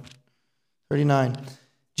 hold on. 39.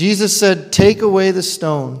 Jesus said, take away the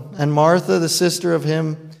stone. And Martha, the sister of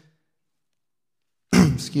him,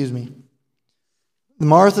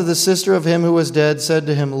 Martha, the sister of him who was dead, said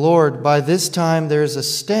to him, Lord, by this time there is a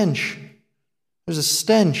stench. There's a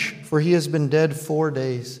stench, for he has been dead 4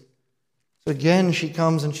 days. So again, she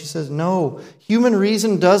comes and she says, no, human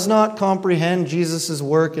reason does not comprehend Jesus'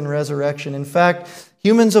 work in resurrection. In fact,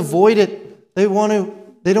 humans avoid it. They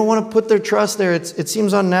don't want to put their trust there. It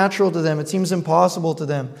seems unnatural to them. It seems impossible to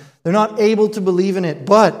them. They're not able to believe in it.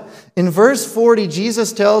 But in verse 40,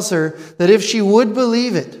 Jesus tells her that if she would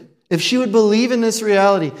believe it, if she would believe in this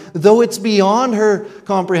reality, though it's beyond her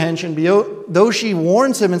comprehension, though she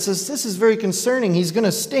warns him and says, this is very concerning, he's going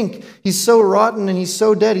to stink, he's so rotten and he's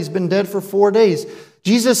so dead, he's been dead for 4 days.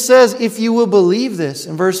 Jesus says, if you will believe this,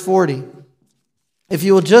 in verse 40, if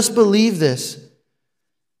you will just believe this,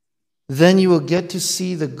 then you will get to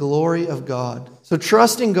see the glory of God. So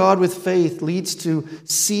trusting God with faith leads to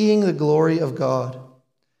seeing the glory of God.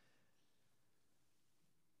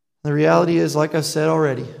 The reality is, like I've said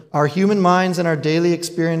already, our human minds and our daily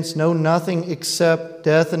experience know nothing except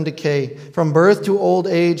death and decay. From birth to old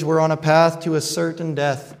age, we're on a path to a certain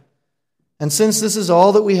death. And since this is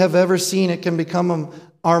all that we have ever seen, it can become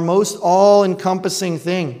our most all-encompassing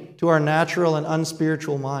thing to our natural and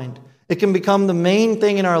unspiritual mind. It can become the main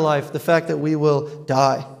thing in our life, the fact that we will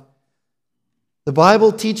die. The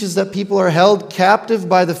Bible teaches that people are held captive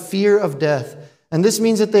by the fear of death. And this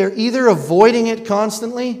means that they're either avoiding it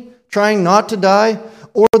constantly, trying not to die,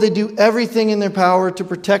 or they do everything in their power to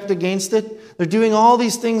protect against it. They're doing all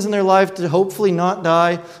these things in their life to hopefully not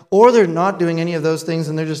die, or they're not doing any of those things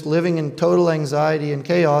and they're just living in total anxiety and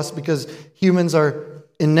chaos because humans are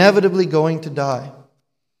inevitably going to die.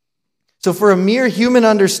 So for a mere human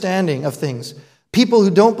understanding of things, people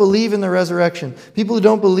who don't believe in the resurrection, people who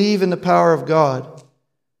don't believe in the power of God,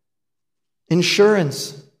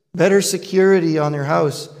 insurance, better security on your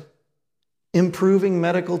house, improving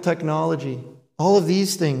medical technology, all of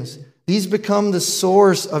these things, these become the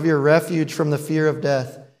source of your refuge from the fear of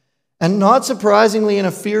death. And not surprisingly, in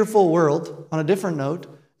a fearful world, on a different note,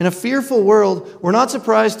 in a fearful world, we're not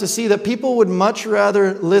surprised to see that people would much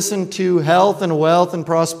rather listen to health and wealth and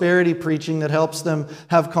prosperity preaching that helps them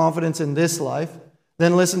have confidence in this life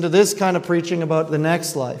than listen to this kind of preaching about the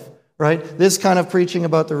next life, right? This kind of preaching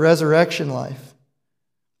about the resurrection life.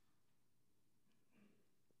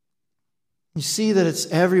 You see that it's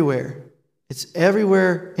everywhere. It's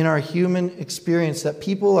everywhere in our human experience that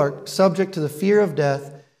people are subject to the fear of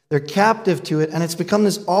death. They're captive to it, and it's become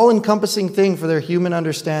this all-encompassing thing for their human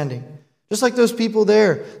understanding. Just like those people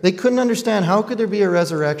there, they couldn't understand how could there be a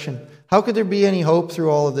resurrection? How could there be any hope through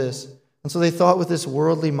all of this? And so they thought with this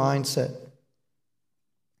worldly mindset.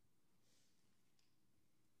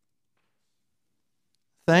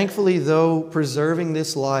 Thankfully, though, preserving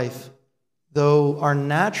this life, though our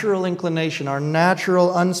natural inclination, our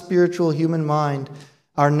natural unspiritual human mind,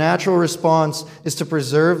 our natural response is to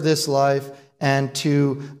preserve this life and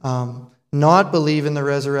to not believe in the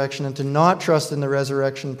resurrection and to not trust in the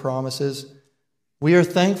resurrection promises, We are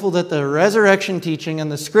thankful that the resurrection teaching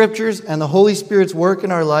and the Scriptures and the Holy Spirit's work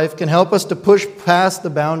in our life can help us to push past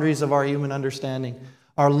the boundaries of our human understanding,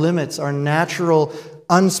 our limits, our natural,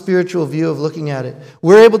 unspiritual view of looking at it.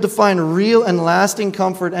 We're able to find real and lasting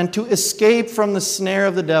comfort and to escape from the snare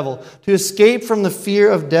of the devil, to escape from the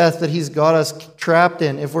fear of death that he's got us trapped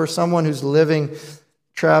in if we're someone who's living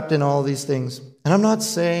trapped in all these things. And I'm not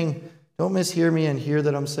saying, don't mishear me and hear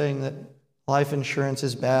that I'm saying that life insurance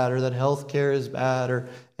is bad or that health care is bad or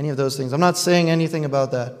any of those things. I'm not saying anything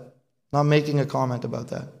about that. I'm not making a comment about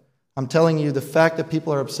that. I'm telling you the fact that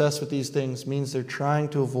people are obsessed with these things means they're trying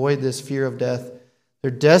to avoid this fear of death.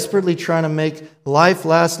 They're desperately trying to make life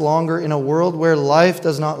last longer in a world where life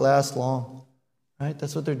does not last long. Right?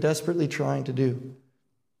 That's what they're desperately trying to do.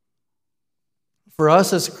 For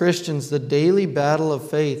us as Christians, the daily battle of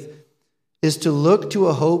faith is to look to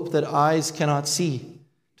a hope that eyes cannot see.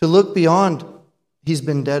 To look beyond, he's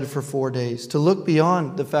been dead for 4 days. To look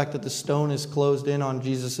beyond the fact that the stone is closed in on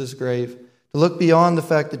Jesus' grave. To look beyond the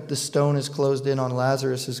fact that the stone is closed in on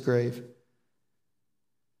Lazarus' grave.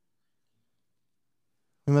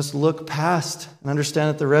 We must look past and understand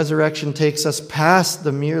that the resurrection takes us past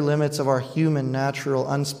the mere limits of our human, natural,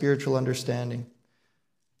 unspiritual understanding.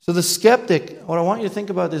 So the skeptic, what I want you to think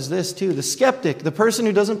about is this too. The skeptic, the person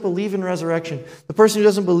who doesn't believe in resurrection, the person who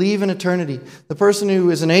doesn't believe in eternity, the person who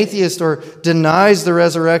is an atheist or denies the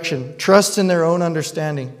resurrection, trusts in their own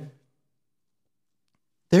understanding.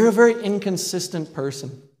 They're a very inconsistent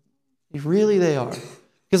person. Really they are.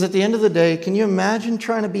 Because at the end of the day, can you imagine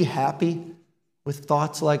trying to be happy with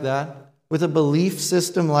thoughts like that? With a belief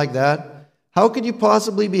system like that? How could you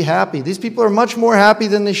possibly be happy? These people are much more happy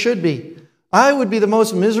than they should be. I would be the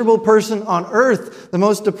most miserable person on earth, the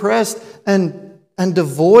most depressed and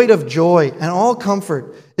devoid of joy and all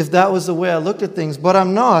comfort if that was the way I looked at things. But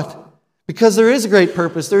I'm not, because there is great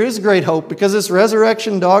purpose, there is great hope, because this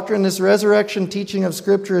resurrection doctrine, this resurrection teaching of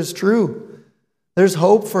Scripture is true. There's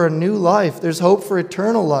hope for a new life. There's hope for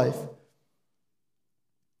eternal life.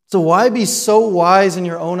 So why be so wise in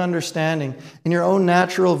your own understanding, in your own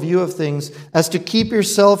natural view of things, as to keep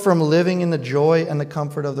yourself from living in the joy and the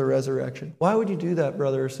comfort of the resurrection? Why would you do that,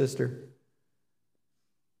 brother or sister?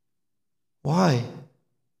 Why?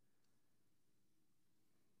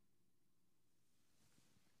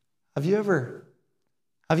 Have you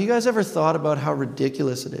guys ever thought about how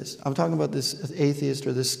ridiculous it is? I'm talking about this atheist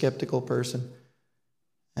or this skeptical person.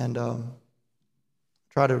 And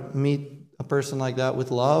try to meet a person like that with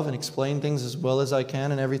love and explain things as well as I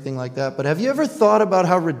can and everything like that. But have you ever thought about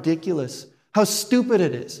how ridiculous, how stupid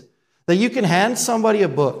it is that you can hand somebody a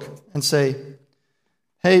book and say,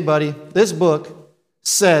 hey buddy, this book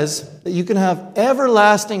says that you can have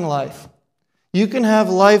everlasting life. You can have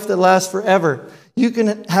life that lasts forever. You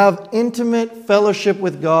can have intimate fellowship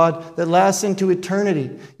with God that lasts into eternity.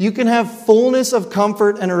 You can have fullness of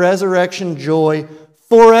comfort and resurrection joy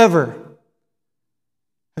forever.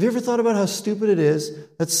 Have you ever thought about how stupid it is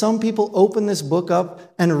that some people open this book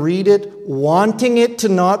up and read it wanting it to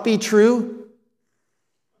not be true?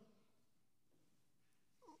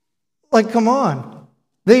 Like, come on.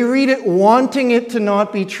 They read it wanting it to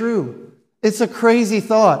not be true. It's a crazy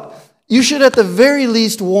thought. You should at the very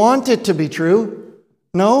least want it to be true.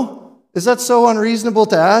 No? Is that so unreasonable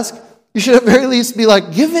to ask? You should at the very least be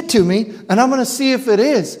like, give it to me and I'm going to see if it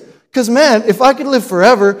is. Because man, if I could live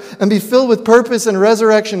forever and be filled with purpose and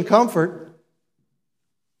resurrection comfort,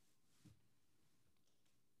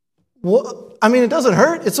 well, I mean, it doesn't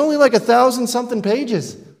hurt. It's only like 1,000-something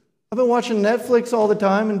pages. I've been watching Netflix all the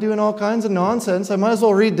time and doing all kinds of nonsense. I might as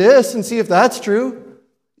well read this and see if that's true.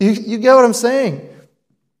 You get what I'm saying?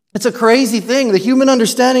 It's a crazy thing. The human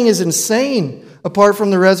understanding is insane apart from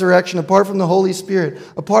the resurrection, apart from the Holy Spirit,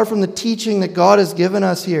 apart from the teaching that God has given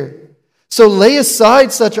us here. So lay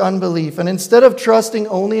aside such unbelief, and instead of trusting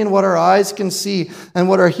only in what our eyes can see and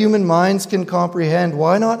what our human minds can comprehend,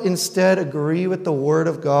 why not instead agree with the Word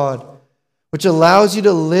of God, which allows you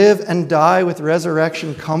to live and die with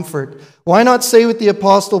resurrection comfort? Why not say with the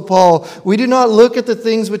Apostle Paul, we do not look at the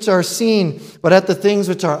things which are seen, but at the things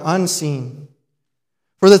which are unseen.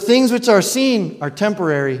 For the things which are seen are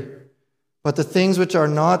temporary, but the things which are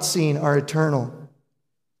not seen are eternal.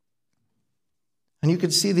 And you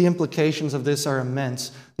can see the implications of this are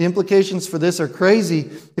immense. The implications for this are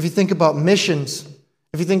crazy if you think about missions,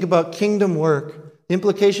 if you think about kingdom work. The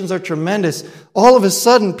implications are tremendous. All of a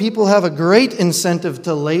sudden, people have a great incentive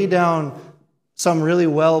to lay down some really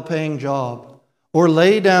well-paying job or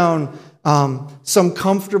lay down some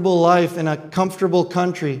comfortable life in a comfortable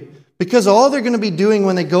country Because all they're going to be doing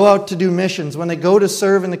when they go out to do missions, when they go to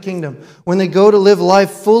serve in the kingdom, when they go to live life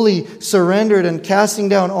fully surrendered and casting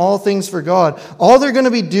down all things for God, all they're going to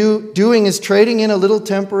be doing is trading in a little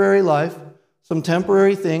temporary life, some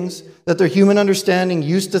temporary things that their human understanding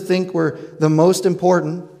used to think were the most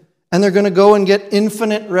important, and they're going to go and get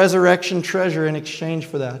infinite resurrection treasure in exchange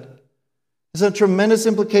for that. This is a tremendous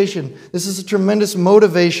implication. This is a tremendous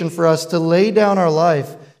motivation for us to lay down our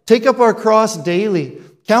life, take up our cross daily,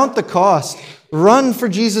 count the cost, run for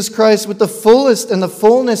Jesus Christ with the fullest and the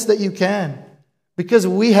fullness that you can, because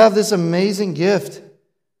we have this amazing gift,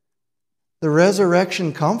 the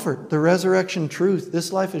resurrection comfort, the resurrection truth.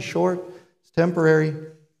 This life is short, it's temporary.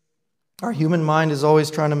 Our human mind is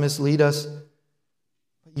always trying to mislead us.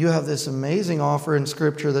 You have this amazing offer in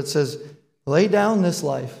Scripture that says, lay down this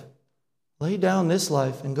life. Lay down this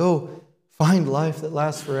life and go find life that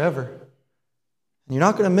lasts forever. And you're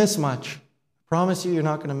not going to miss much. I promise you're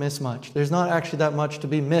not going to miss much. There's not actually that much to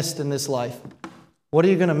be missed in this life. What are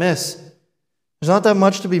you going to miss? There's not that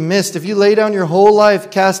much to be missed. If you lay down your whole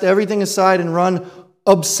life, cast everything aside, and run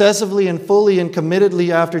obsessively and fully and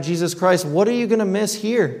committedly after Jesus Christ, what are you going to miss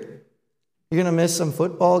here? You're going to miss some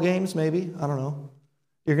football games, maybe? I don't know.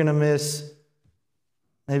 You're going to miss,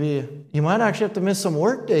 maybe, you might actually have to miss some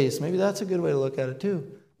work days. Maybe that's a good way to look at it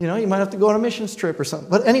too. You know, you might have to go on a missions trip or something.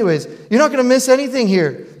 But anyways, you're not going to miss anything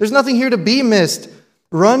here. There's nothing here to be missed.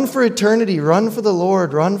 Run for eternity. Run for the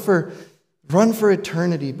Lord. Run for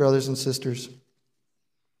eternity, brothers and sisters.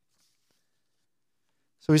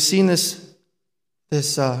 So we've seen this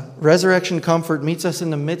resurrection comfort meets us in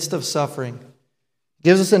the midst of suffering. It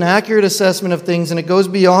gives us an accurate assessment of things, and it goes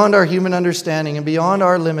beyond our human understanding and beyond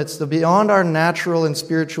our limits, beyond our natural and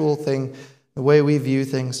spiritual thing, the way we view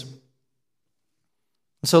things.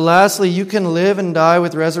 So lastly, you can live and die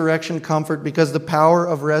with resurrection comfort because the power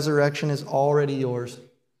of resurrection is already yours.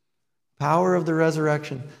 Power of the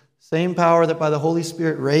resurrection. Same power that by the Holy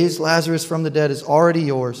Spirit raised Lazarus from the dead is already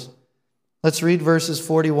yours. Let's read verses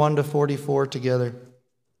 41 to 44 together.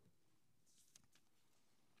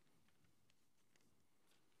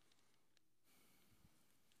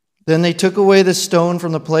 Then they took away the stone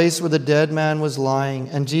from the place where the dead man was lying,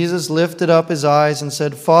 and Jesus lifted up his eyes and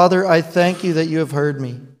said, Father, I thank you that you have heard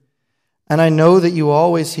me, and I know that you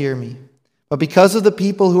always hear me. But because of the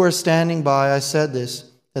people who are standing by, I said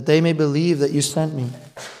this, that they may believe that you sent me.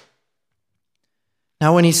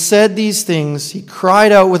 Now when he said these things, he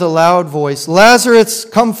cried out with a loud voice, Lazarus,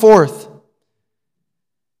 come forth!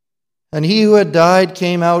 And he who had died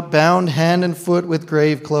came out, bound hand and foot with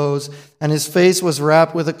grave clothes, and his face was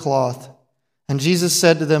wrapped with a cloth. And Jesus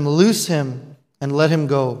said to them, Loose him and let him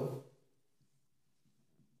go.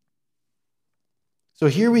 So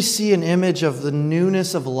here we see an image of the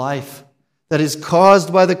newness of life that is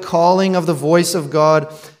caused by the calling of the voice of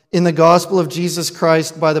God in the gospel of Jesus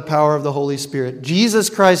Christ by the power of the Holy Spirit. Jesus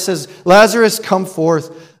Christ says, Lazarus, come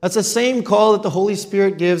forth. That's the same call that the Holy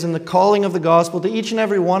Spirit gives in the calling of the gospel to each and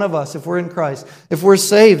every one of us if we're in Christ. If we're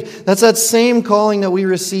saved, that's that same calling that we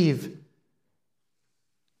receive.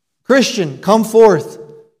 Christian, come forth.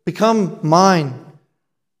 Become mine.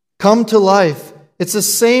 Come to life. It's the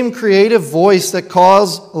same creative voice that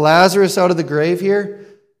calls Lazarus out of the grave here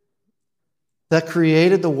that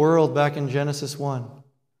created the world back in Genesis 1.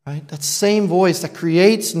 Right? That same voice that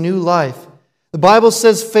creates new life. The Bible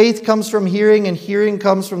says faith comes from hearing, and hearing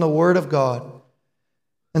comes from the Word of God.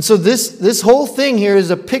 And so this whole thing here is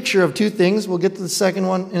a picture of two things. We'll get to the second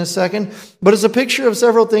one in a second. But it's a picture of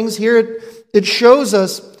several things. Here it shows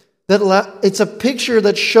us that it's a picture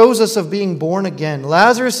that shows us of being born again.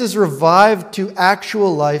 Lazarus is revived to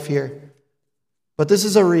actual life here. But this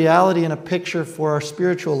is a reality and a picture for our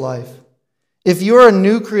spiritual life. If you're a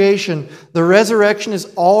new creation, the resurrection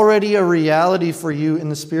is already a reality for you in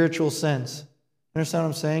the spiritual sense. Understand what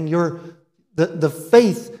I'm saying? The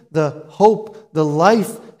faith, the hope, the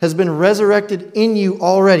life has been resurrected in you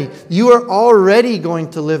already. You are already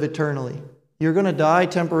going to live eternally. You're going to die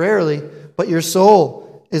temporarily, but your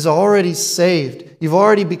soul is already saved. You've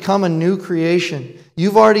already become a new creation.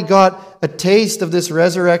 You've already got a taste of this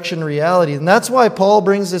resurrection reality. And that's why Paul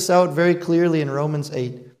brings this out very clearly in Romans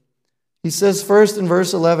 8. He says first in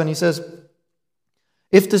verse 11, he says,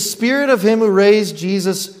 If the spirit of him who raised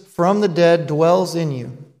Jesus from the dead dwells in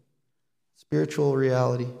you, spiritual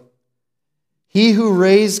reality, he who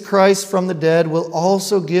raised Christ from the dead will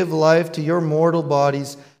also give life to your mortal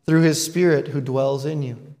bodies through his Spirit who dwells in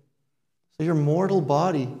you. So your mortal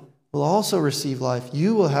body will also receive life.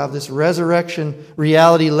 You will have this resurrection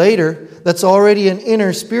reality later that's already an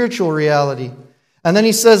inner spiritual reality. And then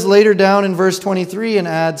he says later down in verse 23 and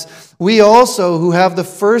adds, We also who have the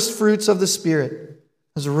first fruits of the Spirit.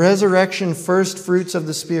 as resurrection first fruits of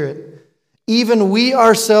the Spirit, even we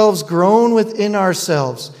ourselves groan within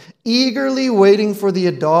ourselves, eagerly waiting for the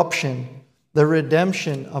adoption, the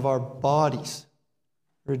redemption of our bodies.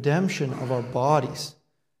 Redemption of our bodies.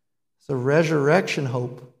 It's a resurrection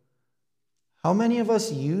hope. How many of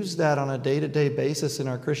us use that on a day-to-day basis in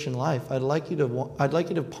our Christian life? I'd like you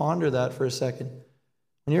to ponder that for a second.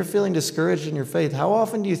 When you're feeling discouraged in your faith, how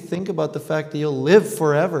often do you think about the fact that you'll live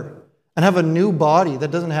forever and have a new body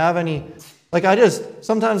that doesn't have any...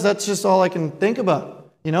 sometimes that's just all I can think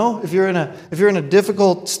about. You know, if you're in a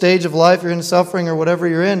difficult stage of life, you're in suffering or whatever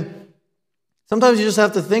you're in, sometimes you just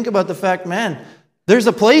have to think about the fact, man, there's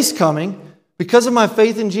a place coming because of my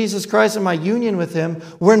faith in Jesus Christ and my union with Him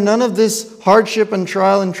where none of this hardship and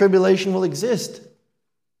trial and tribulation will exist.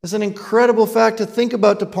 It's an incredible fact to think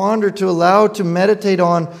about, to ponder, to allow, to meditate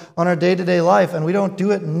on our day-to-day life, and we don't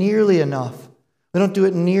do it nearly enough. We don't do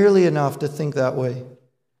it nearly enough to think that way.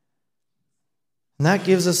 And that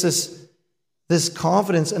gives us this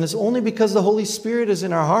confidence, and it's only because the Holy Spirit is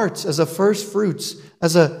in our hearts as a first fruits,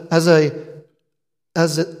 as the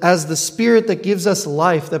Spirit that gives us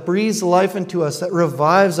life, that breathes life into us, that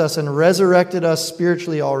revives us and resurrected us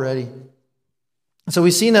spiritually already. So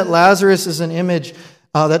we've seen that Lazarus is an image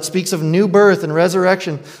that speaks of new birth and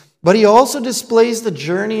resurrection, but he also displays the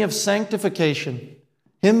journey of sanctification.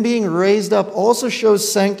 Him being raised up also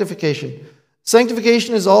shows sanctification.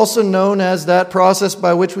 Sanctification is also known as that process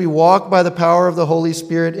by which we walk by the power of the Holy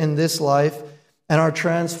Spirit in this life and are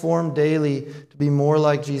transformed daily to be more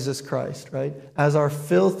like Jesus Christ, right? As our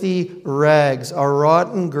filthy rags, our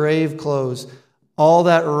rotten grave clothes, all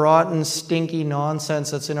that rotten, stinky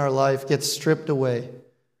nonsense that's in our life gets stripped away.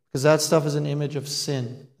 Because that stuff is an image of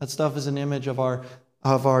sin. That stuff is an image of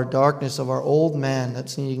our darkness, of our old man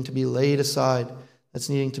that's needing to be laid aside, that's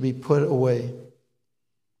needing to be put away.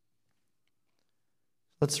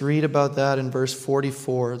 Let's read about that in verse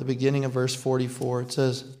 44, the beginning of verse 44. It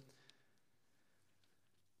says,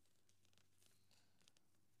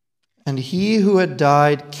 "And he who had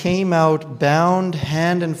died came out bound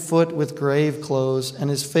hand and foot with grave clothes, and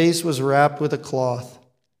his face was wrapped with a cloth.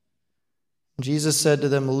 And Jesus said to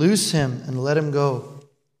them, 'Loose him and let him go.'"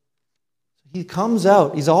 He comes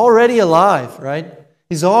out. He's already alive, right?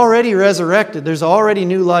 He's already resurrected. There's already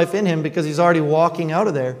new life in him because he's already walking out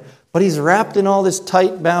of there. But he's wrapped in all this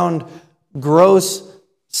tight-bound, gross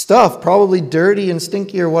stuff, probably dirty and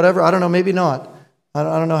stinky or whatever. I don't know, maybe not. I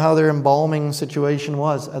don't know how their embalming situation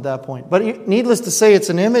was at that point. But needless to say, it's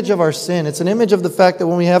an image of our sin. It's an image of the fact that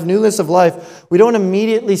when we have newness of life, we don't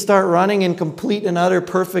immediately start running in complete and utter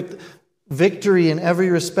perfect victory in every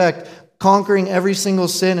respect, conquering every single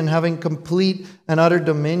sin and having complete and utter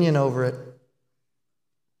dominion over it.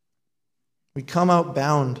 We come out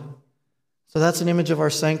bound. So that's an image of our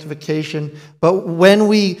sanctification. But when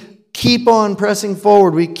we keep on pressing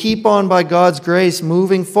forward, we keep on by God's grace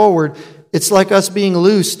moving forward, it's like us being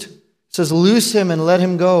loosed. It says, "Loose him and let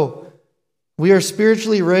him go." We are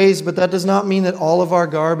spiritually raised, but that does not mean that all of our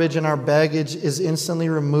garbage and our baggage is instantly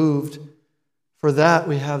removed. For that,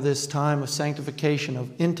 we have this time of sanctification,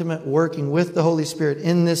 of intimate working with the Holy Spirit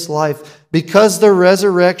in this life, because the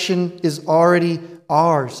resurrection is already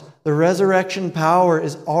ours. The resurrection power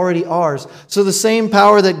is already ours. So the same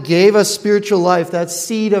power that gave us spiritual life, that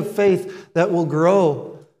seed of faith that will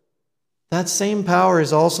grow, that same power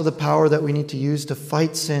is also the power that we need to use to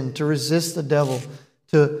fight sin, to resist the devil,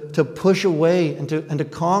 to push away and to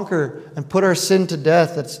conquer and put our sin to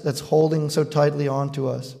death that's holding so tightly onto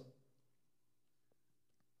us.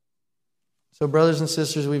 So brothers and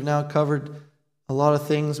sisters, we've now covered a lot of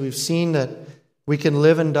things. We've seen that we can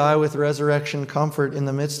live and die with resurrection comfort in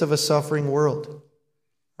the midst of a suffering world,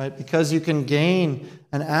 right? Because you can gain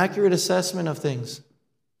an accurate assessment of things.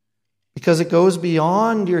 Because it goes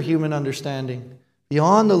beyond your human understanding,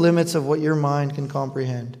 beyond the limits of what your mind can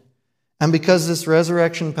comprehend. And because this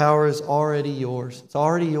resurrection power is already yours. It's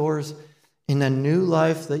already yours in the new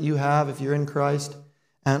life that you have if you're in Christ,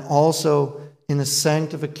 and also in the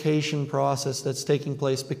sanctification process that's taking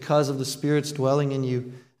place because of the Spirit's dwelling in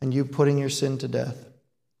you and you putting your sin to death.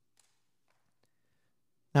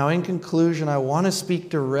 Now, in conclusion, I want to speak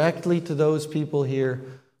directly to those people here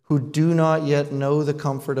who do not yet know the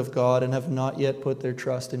comfort of God and have not yet put their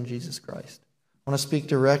trust in Jesus Christ. I want to speak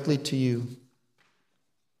directly to you.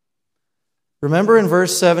 Remember in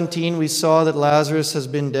verse 17, we saw that Lazarus has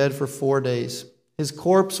been dead for 4 days. His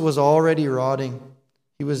corpse was already rotting.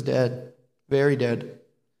 He was dead, very dead.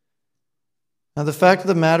 Now, the fact of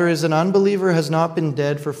the matter is an unbeliever has not been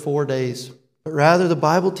dead for 4 days, but rather the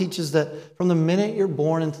Bible teaches that from the minute you're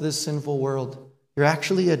born into this sinful world, you're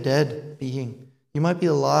actually a dead being. You might be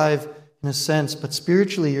alive in a sense, but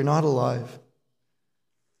spiritually you're not alive.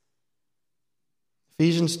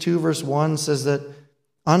 Ephesians 2 verse 1 says that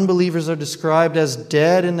unbelievers are described as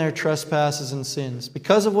dead in their trespasses and sins.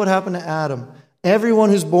 Because of what happened to Adam, everyone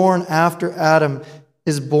who's born after Adam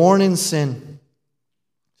is born in sin.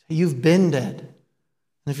 You've been dead.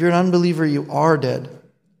 And if you're an unbeliever, you are dead.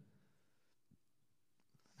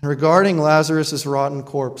 And regarding Lazarus' rotten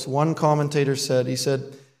corpse, one commentator said,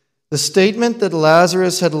 the statement that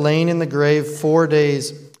Lazarus had lain in the grave 4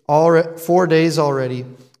 days already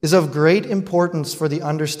is of great importance for the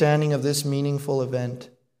understanding of this meaningful event.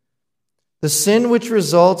 The sin which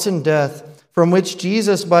results in death, from which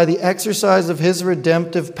Jesus, by the exercise of his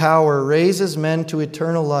redemptive power, raises men to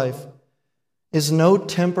eternal life, is no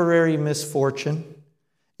temporary misfortune.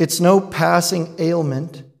 It's no passing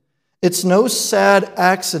ailment. It's no sad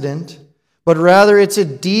accident, but rather it's a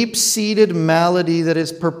deep-seated malady that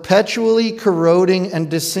is perpetually corroding and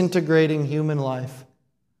disintegrating human life.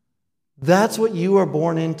 That's what you are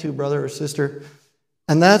born into, brother or sister.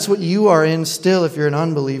 And that's what you are in still if you're an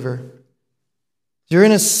unbeliever. You're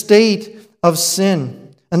in a state of sin.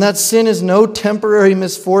 And that sin is no temporary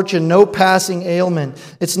misfortune, no passing ailment.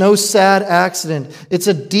 It's no sad accident. It's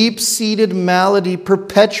a deep-seated malady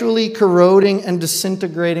perpetually corroding and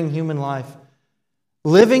disintegrating human life.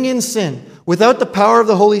 Living in sin, without the power of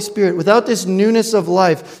the Holy Spirit, without this newness of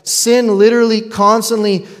life, sin literally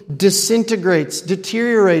constantly disintegrates,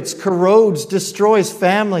 deteriorates, corrodes, destroys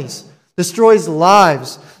families, destroys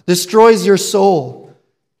lives, destroys your soul,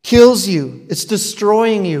 kills you. It's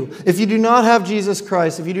destroying you. If you do not have Jesus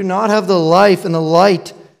Christ, if you do not have the life and the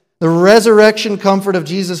light, the resurrection comfort of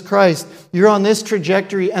Jesus Christ, you're on this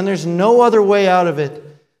trajectory and there's no other way out of it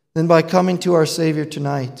than by coming to our Savior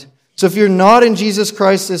tonight. So if you're not in Jesus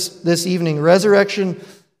Christ this evening, resurrection,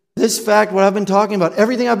 this fact, what I've been talking about,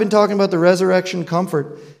 everything I've been talking about, the resurrection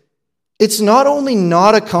comfort, it's not only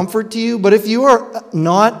not a comfort to you, but if you are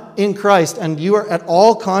not in Christ and you are at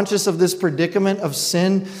all conscious of this predicament of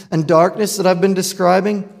sin and darkness that I've been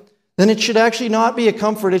describing, then it should actually not be a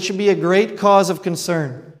comfort. It should be a great cause of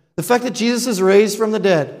concern. The fact that Jesus is raised from the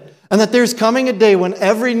dead and that there's coming a day when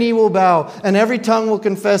every knee will bow and every tongue will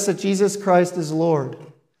confess that Jesus Christ is Lord.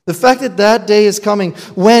 The fact that that day is coming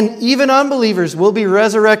when even unbelievers will be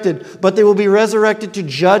resurrected, but they will be resurrected to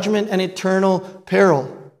judgment and eternal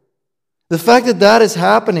peril. The fact that that is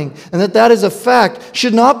happening and that that is a fact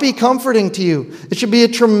should not be comforting to you. It should be a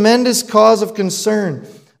tremendous cause of concern.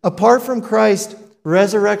 Apart from Christ,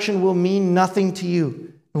 resurrection will mean nothing to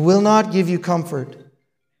you. It will not give you comfort.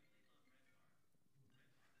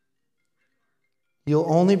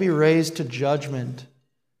 You'll only be raised to judgment.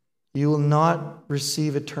 You will not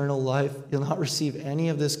receive eternal life. You'll not receive any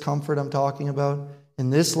of this comfort I'm talking about in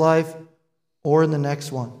this life or in the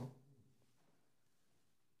next one.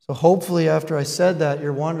 So hopefully after I said that,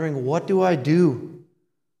 you're wondering, what do I do?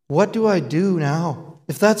 What do I do now?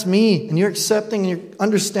 If that's me and you're accepting and you're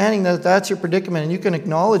understanding that that's your predicament and you can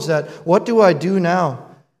acknowledge that, what do I do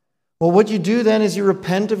now? Well, what you do then is you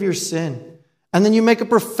repent of your sin. And then you make a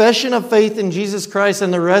profession of faith in Jesus Christ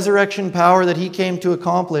and the resurrection power that He came to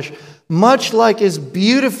accomplish, much like is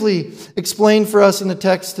beautifully explained for us in the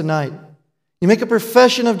text tonight. You make a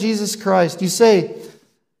profession of Jesus Christ. You say,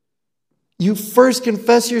 you first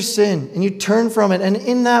confess your sin and you turn from it. And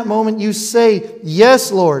in that moment you say, yes,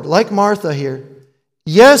 Lord, like Martha here.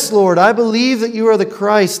 Yes, Lord, I believe that you are the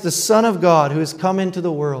Christ, the Son of God, who has come into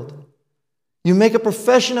the world. You make a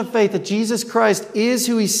profession of faith that Jesus Christ is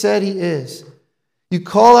who He said He is. You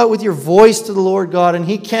call out with your voice to the Lord God, and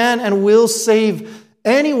He can and will save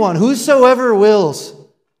anyone, whosoever wills,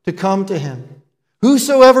 to come to Him.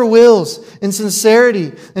 Whosoever wills, in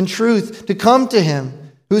sincerity and truth, to come to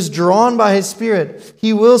Him, who is drawn by His Spirit,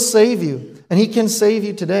 He will save you, and He can save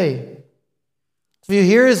you today. If you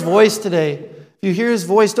hear His voice today, if you hear His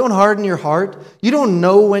voice, don't harden your heart. You don't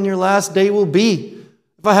know when your last day will be.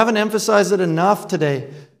 If I haven't emphasized it enough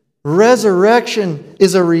today, resurrection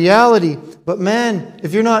is a reality. But man,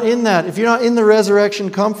 if you're not in that, if you're not in the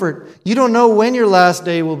resurrection comfort, you don't know when your last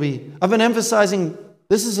day will be. I've been emphasizing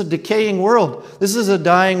this is a decaying world. This is a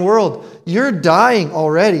dying world. You're dying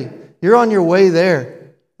already. You're on your way there.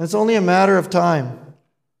 And it's only a matter of time.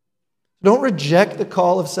 Don't reject the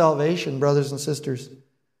call of salvation, brothers and sisters.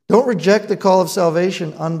 Don't reject the call of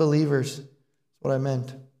salvation, unbelievers. That's what I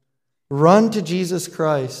meant. Run to Jesus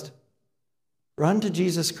Christ. Run to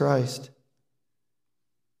Jesus Christ.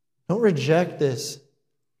 Don't reject this.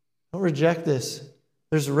 Don't reject this.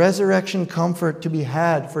 There's resurrection comfort to be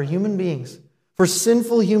had for human beings, for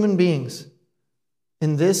sinful human beings,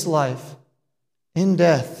 in this life, in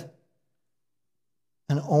death,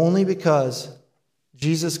 and only because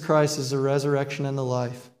Jesus Christ is the resurrection and the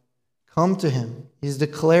life. Come to him. He's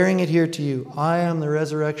declaring it here to you. I am the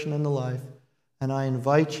resurrection and the life, and I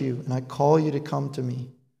invite you and I call you to come to me.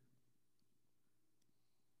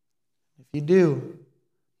 If you do,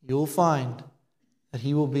 you will find that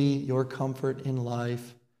he will be your comfort in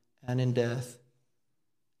life and in death.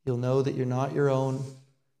 You'll know that you're not your own,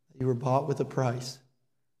 that you were bought with a price.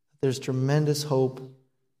 There's tremendous hope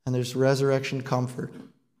and there's resurrection comfort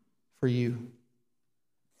for you.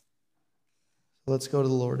 So let's go to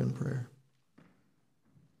the Lord in prayer.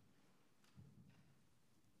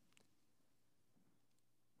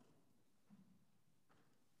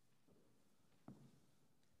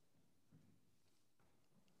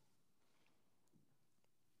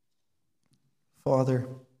 Father,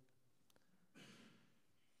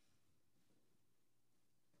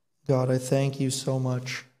 God, I thank you so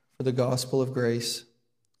much for the gospel of grace.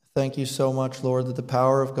 Thank you so much, Lord, that the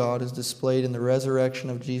power of God is displayed in the resurrection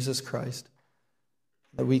of Jesus Christ,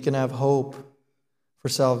 that we can have hope for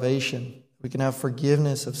salvation, we can have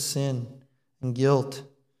forgiveness of sin and guilt.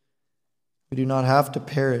 We do not have to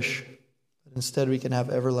perish, but instead we can have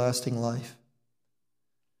everlasting life.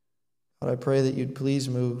 God, I pray that you'd please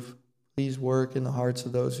move. Please work in the hearts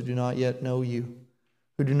of those who do not yet know you,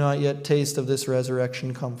 who do not yet taste of this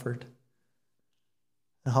resurrection comfort.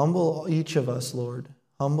 And humble each of us, Lord.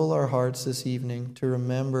 Humble our hearts this evening to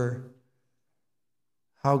remember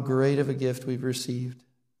how great of a gift we've received,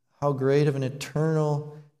 how great of an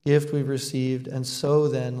eternal gift we've received. And so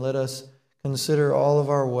then, let us consider all of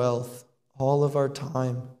our wealth, all of our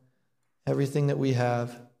time, everything that we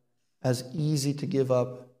have as easy to give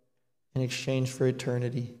up in exchange for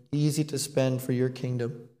eternity, easy to spend for your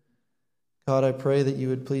kingdom. God, I pray that you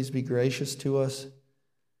would please be gracious to us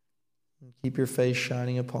and keep your face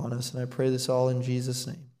shining upon us. And I pray this all in Jesus'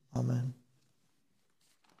 name. Amen.